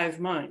hive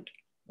mind,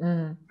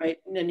 right?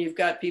 And then you've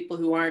got people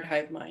who aren't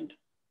hive mind.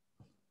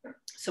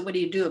 So what do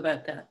you do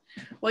about that?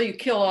 Well, you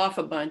kill off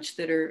a bunch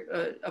that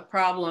are a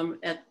problem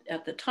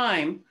at the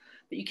time,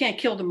 but you can't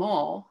kill them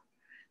all.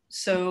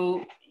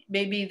 So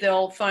maybe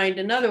they'll find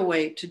another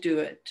way to do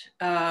it.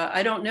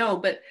 I don't know,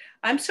 but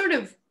I'm sort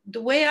of, the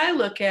way I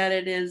look at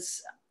it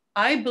is,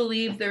 I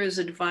believe there is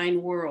a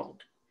divine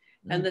world,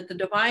 and that the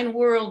divine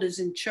world is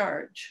in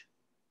charge,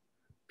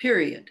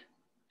 period.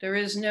 There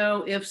is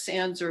no ifs,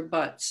 ands, or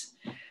buts.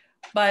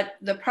 But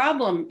the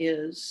problem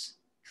is,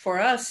 for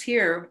us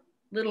here,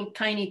 little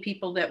tiny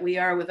people that we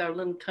are with our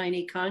little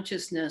tiny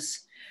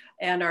consciousness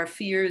and our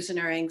fears and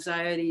our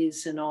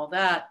anxieties and all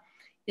that,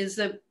 is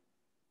that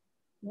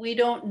we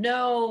don't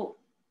know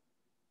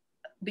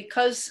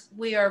because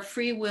we are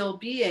free will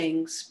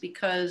beings,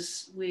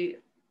 because we,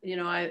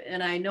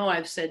 I know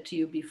I've said to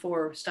you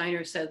before,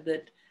 Steiner said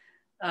that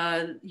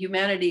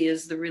humanity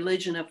is the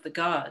religion of the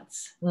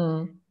gods,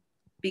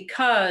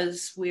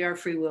 because we are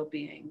free will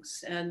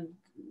beings, and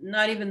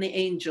not even the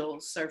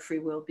angels are free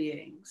will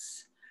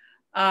beings.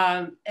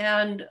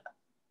 And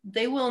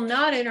they will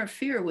not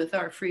interfere with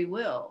our free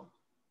will.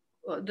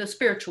 The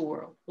spiritual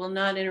world will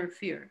not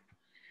interfere.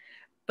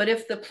 But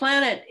if the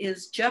planet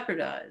is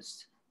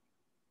jeopardized,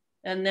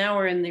 and now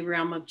we're in the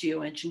realm of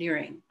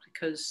geoengineering,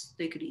 because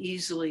they could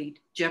easily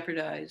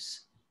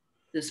jeopardize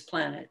this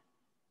planet,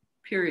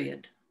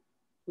 period,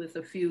 with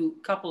a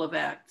couple of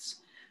acts,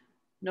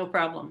 no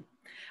problem,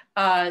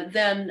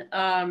 then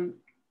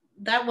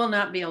that will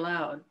not be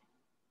allowed.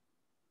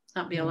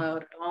 Not be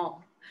allowed at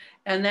all.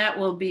 And that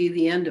will be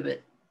the end of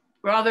it.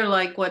 Rather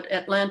like what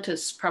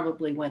Atlantis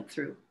probably went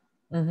through.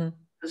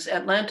 Because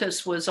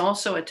Atlantis was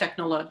also a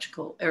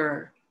technological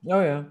error.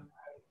 Oh, yeah.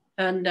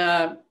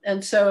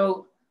 And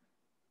so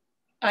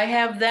I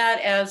have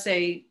that as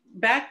a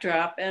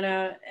backdrop and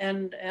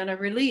a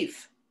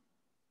relief.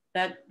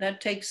 That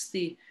takes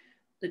the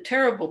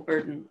terrible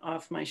burden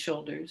off my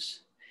shoulders.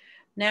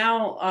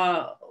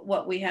 Now,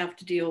 what we have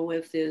to deal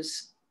with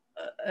is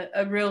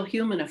a real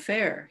human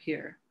affair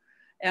here.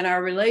 And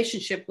our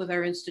relationship with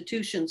our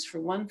institutions,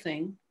 for one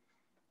thing,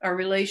 our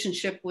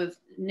relationship with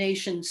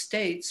nation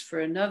states,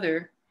 for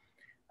another.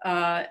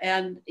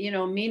 And,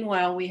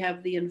 meanwhile, we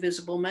have the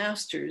invisible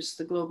masters,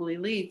 the global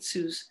elites,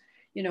 who's,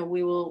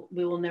 we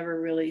will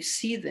never really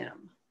see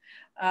them.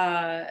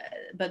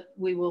 But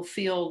we will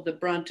feel the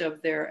brunt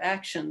of their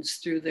actions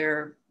through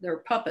their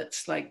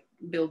puppets, like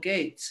Bill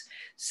Gates.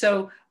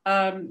 So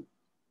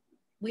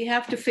we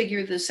have to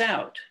figure this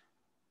out.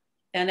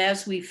 And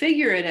as we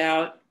figure it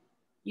out,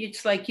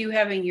 it's like you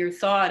having your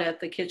thought at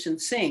the kitchen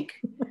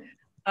sink.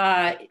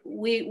 That's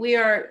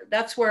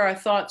where our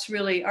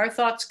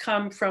thoughts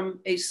come from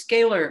a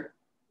scalar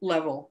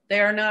level. They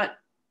are not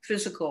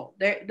physical.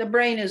 The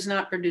brain is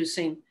not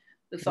producing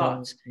the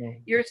thoughts. No.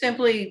 You're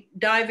simply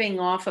diving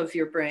off of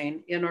your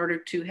brain in order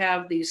to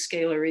have these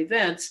scalar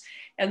events.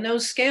 And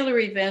those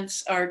scalar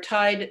events are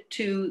tied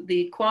to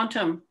the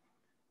quantum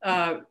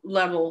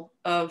level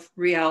of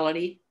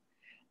reality.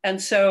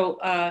 And so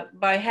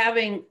by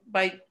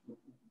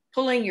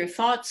pulling your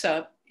thoughts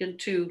up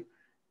into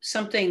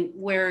something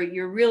where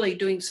you're really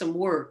doing some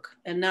work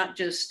and not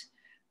just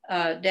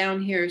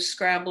down here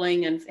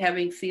scrabbling and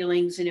having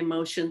feelings and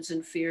emotions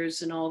and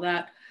fears and all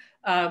that,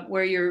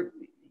 where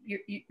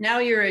now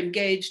you're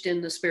engaged in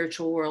the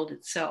spiritual world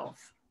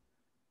itself.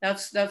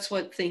 That's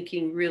what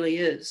thinking really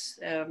is.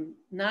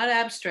 Not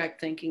abstract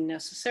thinking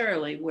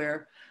necessarily,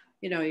 where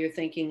you're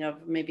thinking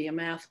of maybe a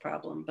math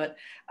problem, but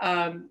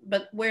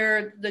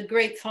where the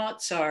great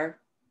thoughts are.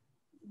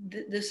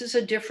 This is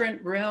a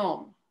different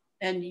realm,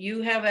 and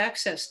you have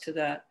access to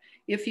that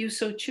if you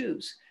so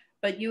choose.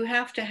 But you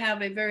have to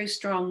have a very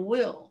strong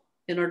will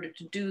in order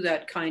to do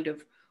that kind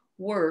of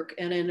work,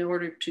 and in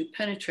order to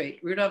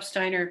penetrate. Rudolf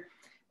Steiner,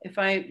 if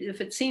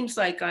it seems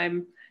like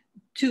I'm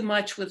too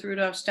much with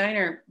Rudolf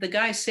Steiner, the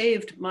guy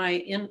saved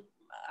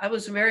I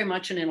was very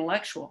much an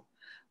intellectual,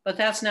 but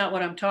that's not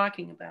what I'm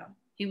talking about.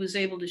 He was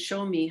able to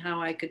show me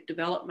how I could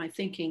develop my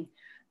thinking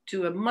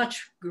to a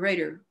much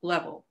greater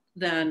level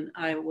than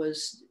I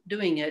was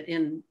doing it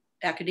in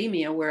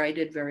academia, where I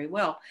did very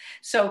well.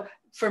 So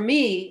for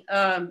me,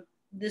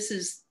 this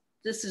is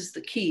the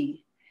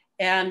key,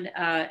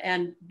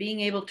 and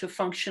being able to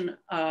function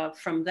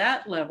from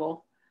that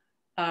level.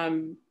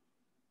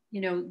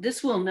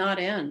 This will not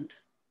end.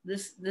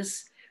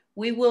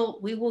 We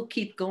will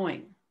keep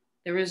going.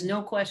 There is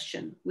no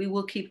question. We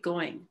will keep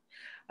going.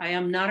 I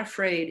am not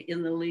afraid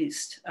in the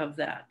least of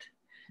that.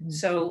 Mm-hmm.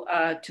 So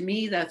to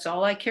me, that's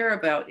all I care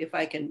about. If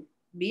I can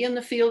be in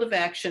the field of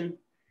action,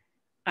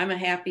 I'm a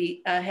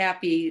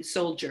happy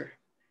soldier,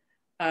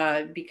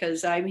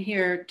 because I'm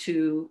here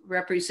to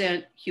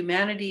represent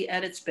humanity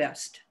at its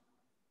best.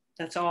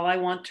 That's all I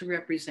want to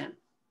represent.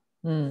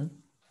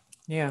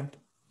 Yeah.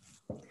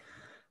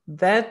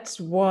 That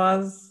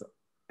was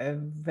a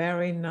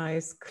very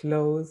nice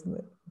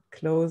closing.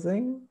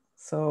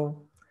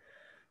 So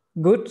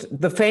good.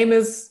 The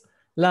famous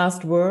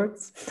last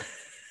words.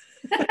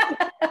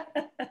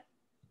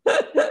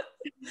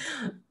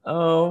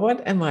 Oh,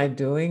 what am I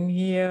doing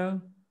here?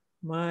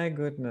 My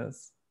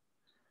goodness.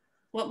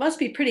 Well, it must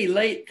be pretty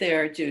late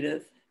there,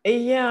 Judith.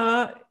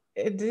 Yeah,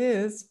 it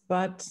is.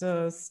 But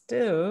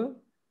still,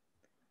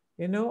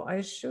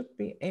 I should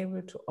be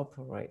able to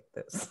operate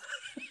this.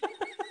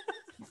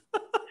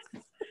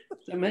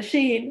 The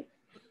machine.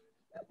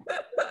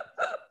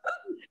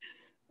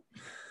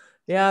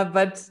 Yeah,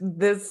 but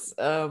this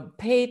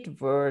paid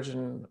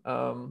version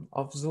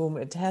of Zoom,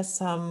 it has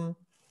some,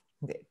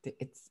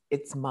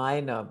 it's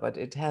minor, but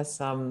it has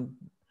some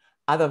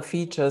other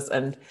features.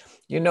 And,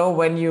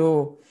 when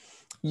you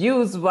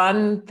use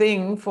one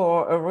thing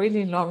for a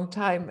really long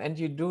time and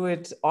you do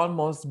it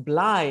almost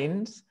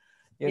blind,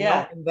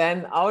 know, and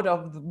then out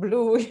of the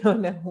blue,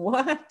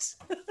 what?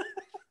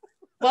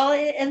 Well,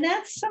 and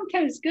that's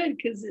sometimes good,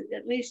 because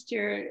at least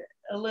you're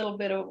a little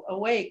bit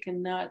awake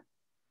and not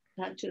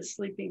just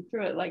sleeping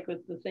through it, like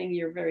with the thing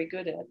you're very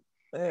good at.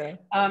 Yeah.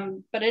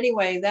 But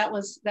anyway, that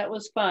was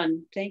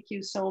fun. Thank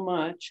you so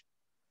much.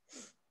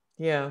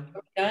 Yeah.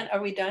 Are we done?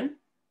 Are we done?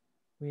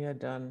 We are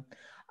done.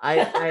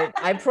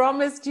 I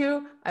promised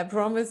you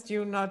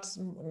not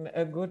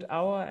a good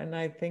hour, and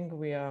I think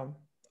we are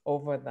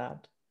over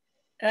that.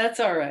 That's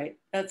all right.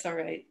 That's all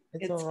right.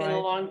 It's It's all been a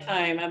right. long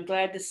time. I'm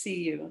glad to see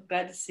you. I'm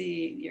glad to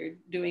see you're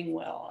doing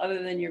well,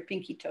 other than your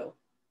pinky toe.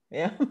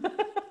 Yeah.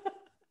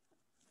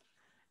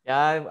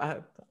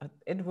 Yeah,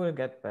 it will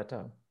get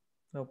better.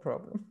 No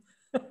problem.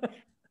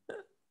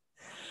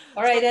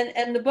 All right,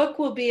 and the book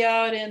will be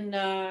out in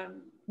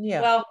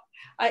Yeah. well,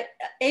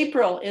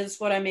 April is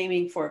what I'm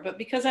aiming for. But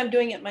because I'm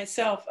doing it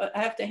myself, I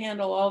have to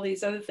handle all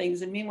these other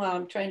things, and meanwhile,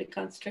 I'm trying to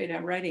concentrate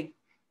on writing.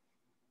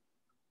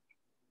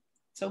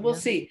 So we'll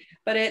see.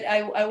 But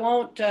I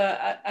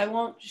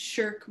won't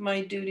shirk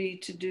my duty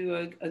to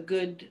do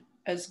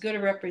as good a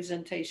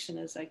representation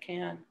as I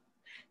can.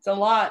 It's a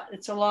lot.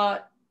 It's a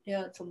lot.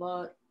 Yeah, it's a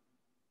lot.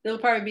 It'll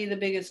probably be the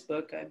biggest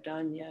book I've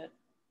done yet.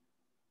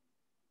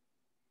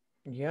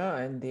 Yeah,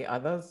 and the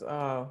others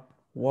are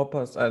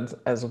whoppers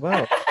as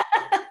well.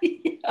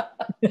 Yeah.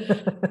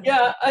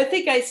 Yeah, I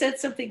think I said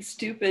something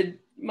stupid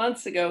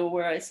months ago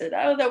where I said,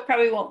 oh, there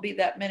probably won't be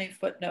that many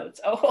footnotes.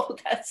 Oh,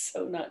 that's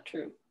so not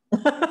true.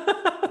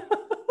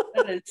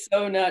 That is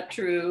so not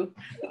true.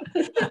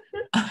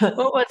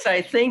 What was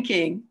I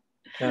thinking?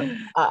 Yeah.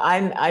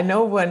 I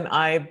know when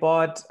I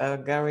bought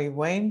Gary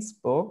Wayne's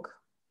book,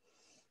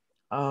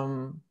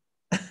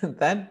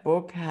 that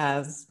book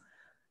has...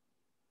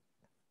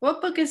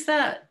 What book is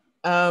that?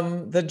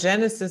 The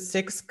Genesis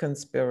 6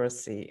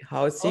 conspiracy,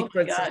 how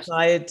secret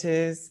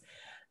societies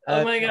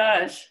oh my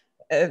gosh.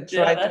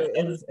 try to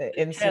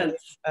enslave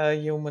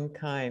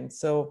humankind.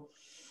 So,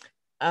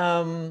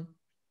 and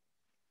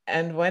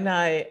when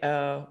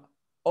I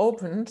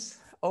opened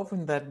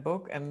that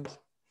book, and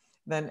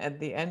then at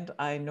the end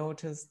I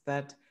noticed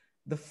that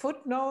the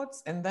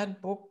footnotes in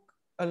that book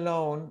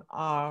alone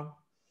are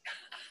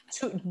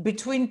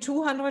between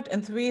 200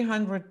 and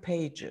 300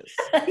 pages.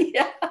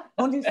 Yeah.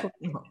 Only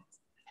footnotes.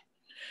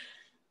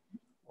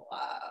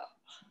 Wow.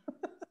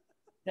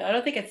 No, I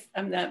don't think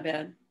I'm that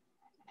bad.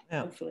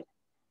 Yeah. Hopefully.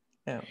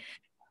 Yeah.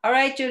 All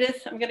right,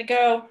 Judith, I'm going to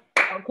go.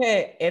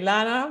 Okay,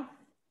 Elana,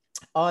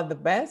 all the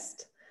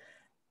best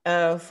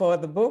for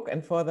the book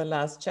and for the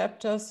last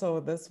chapter. So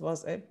this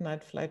was it,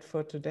 Night Flight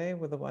for today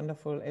with the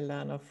wonderful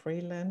Elana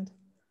Freeland.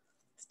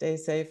 Stay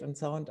safe and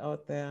sound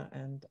out there,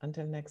 and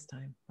until next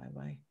time,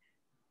 bye-bye.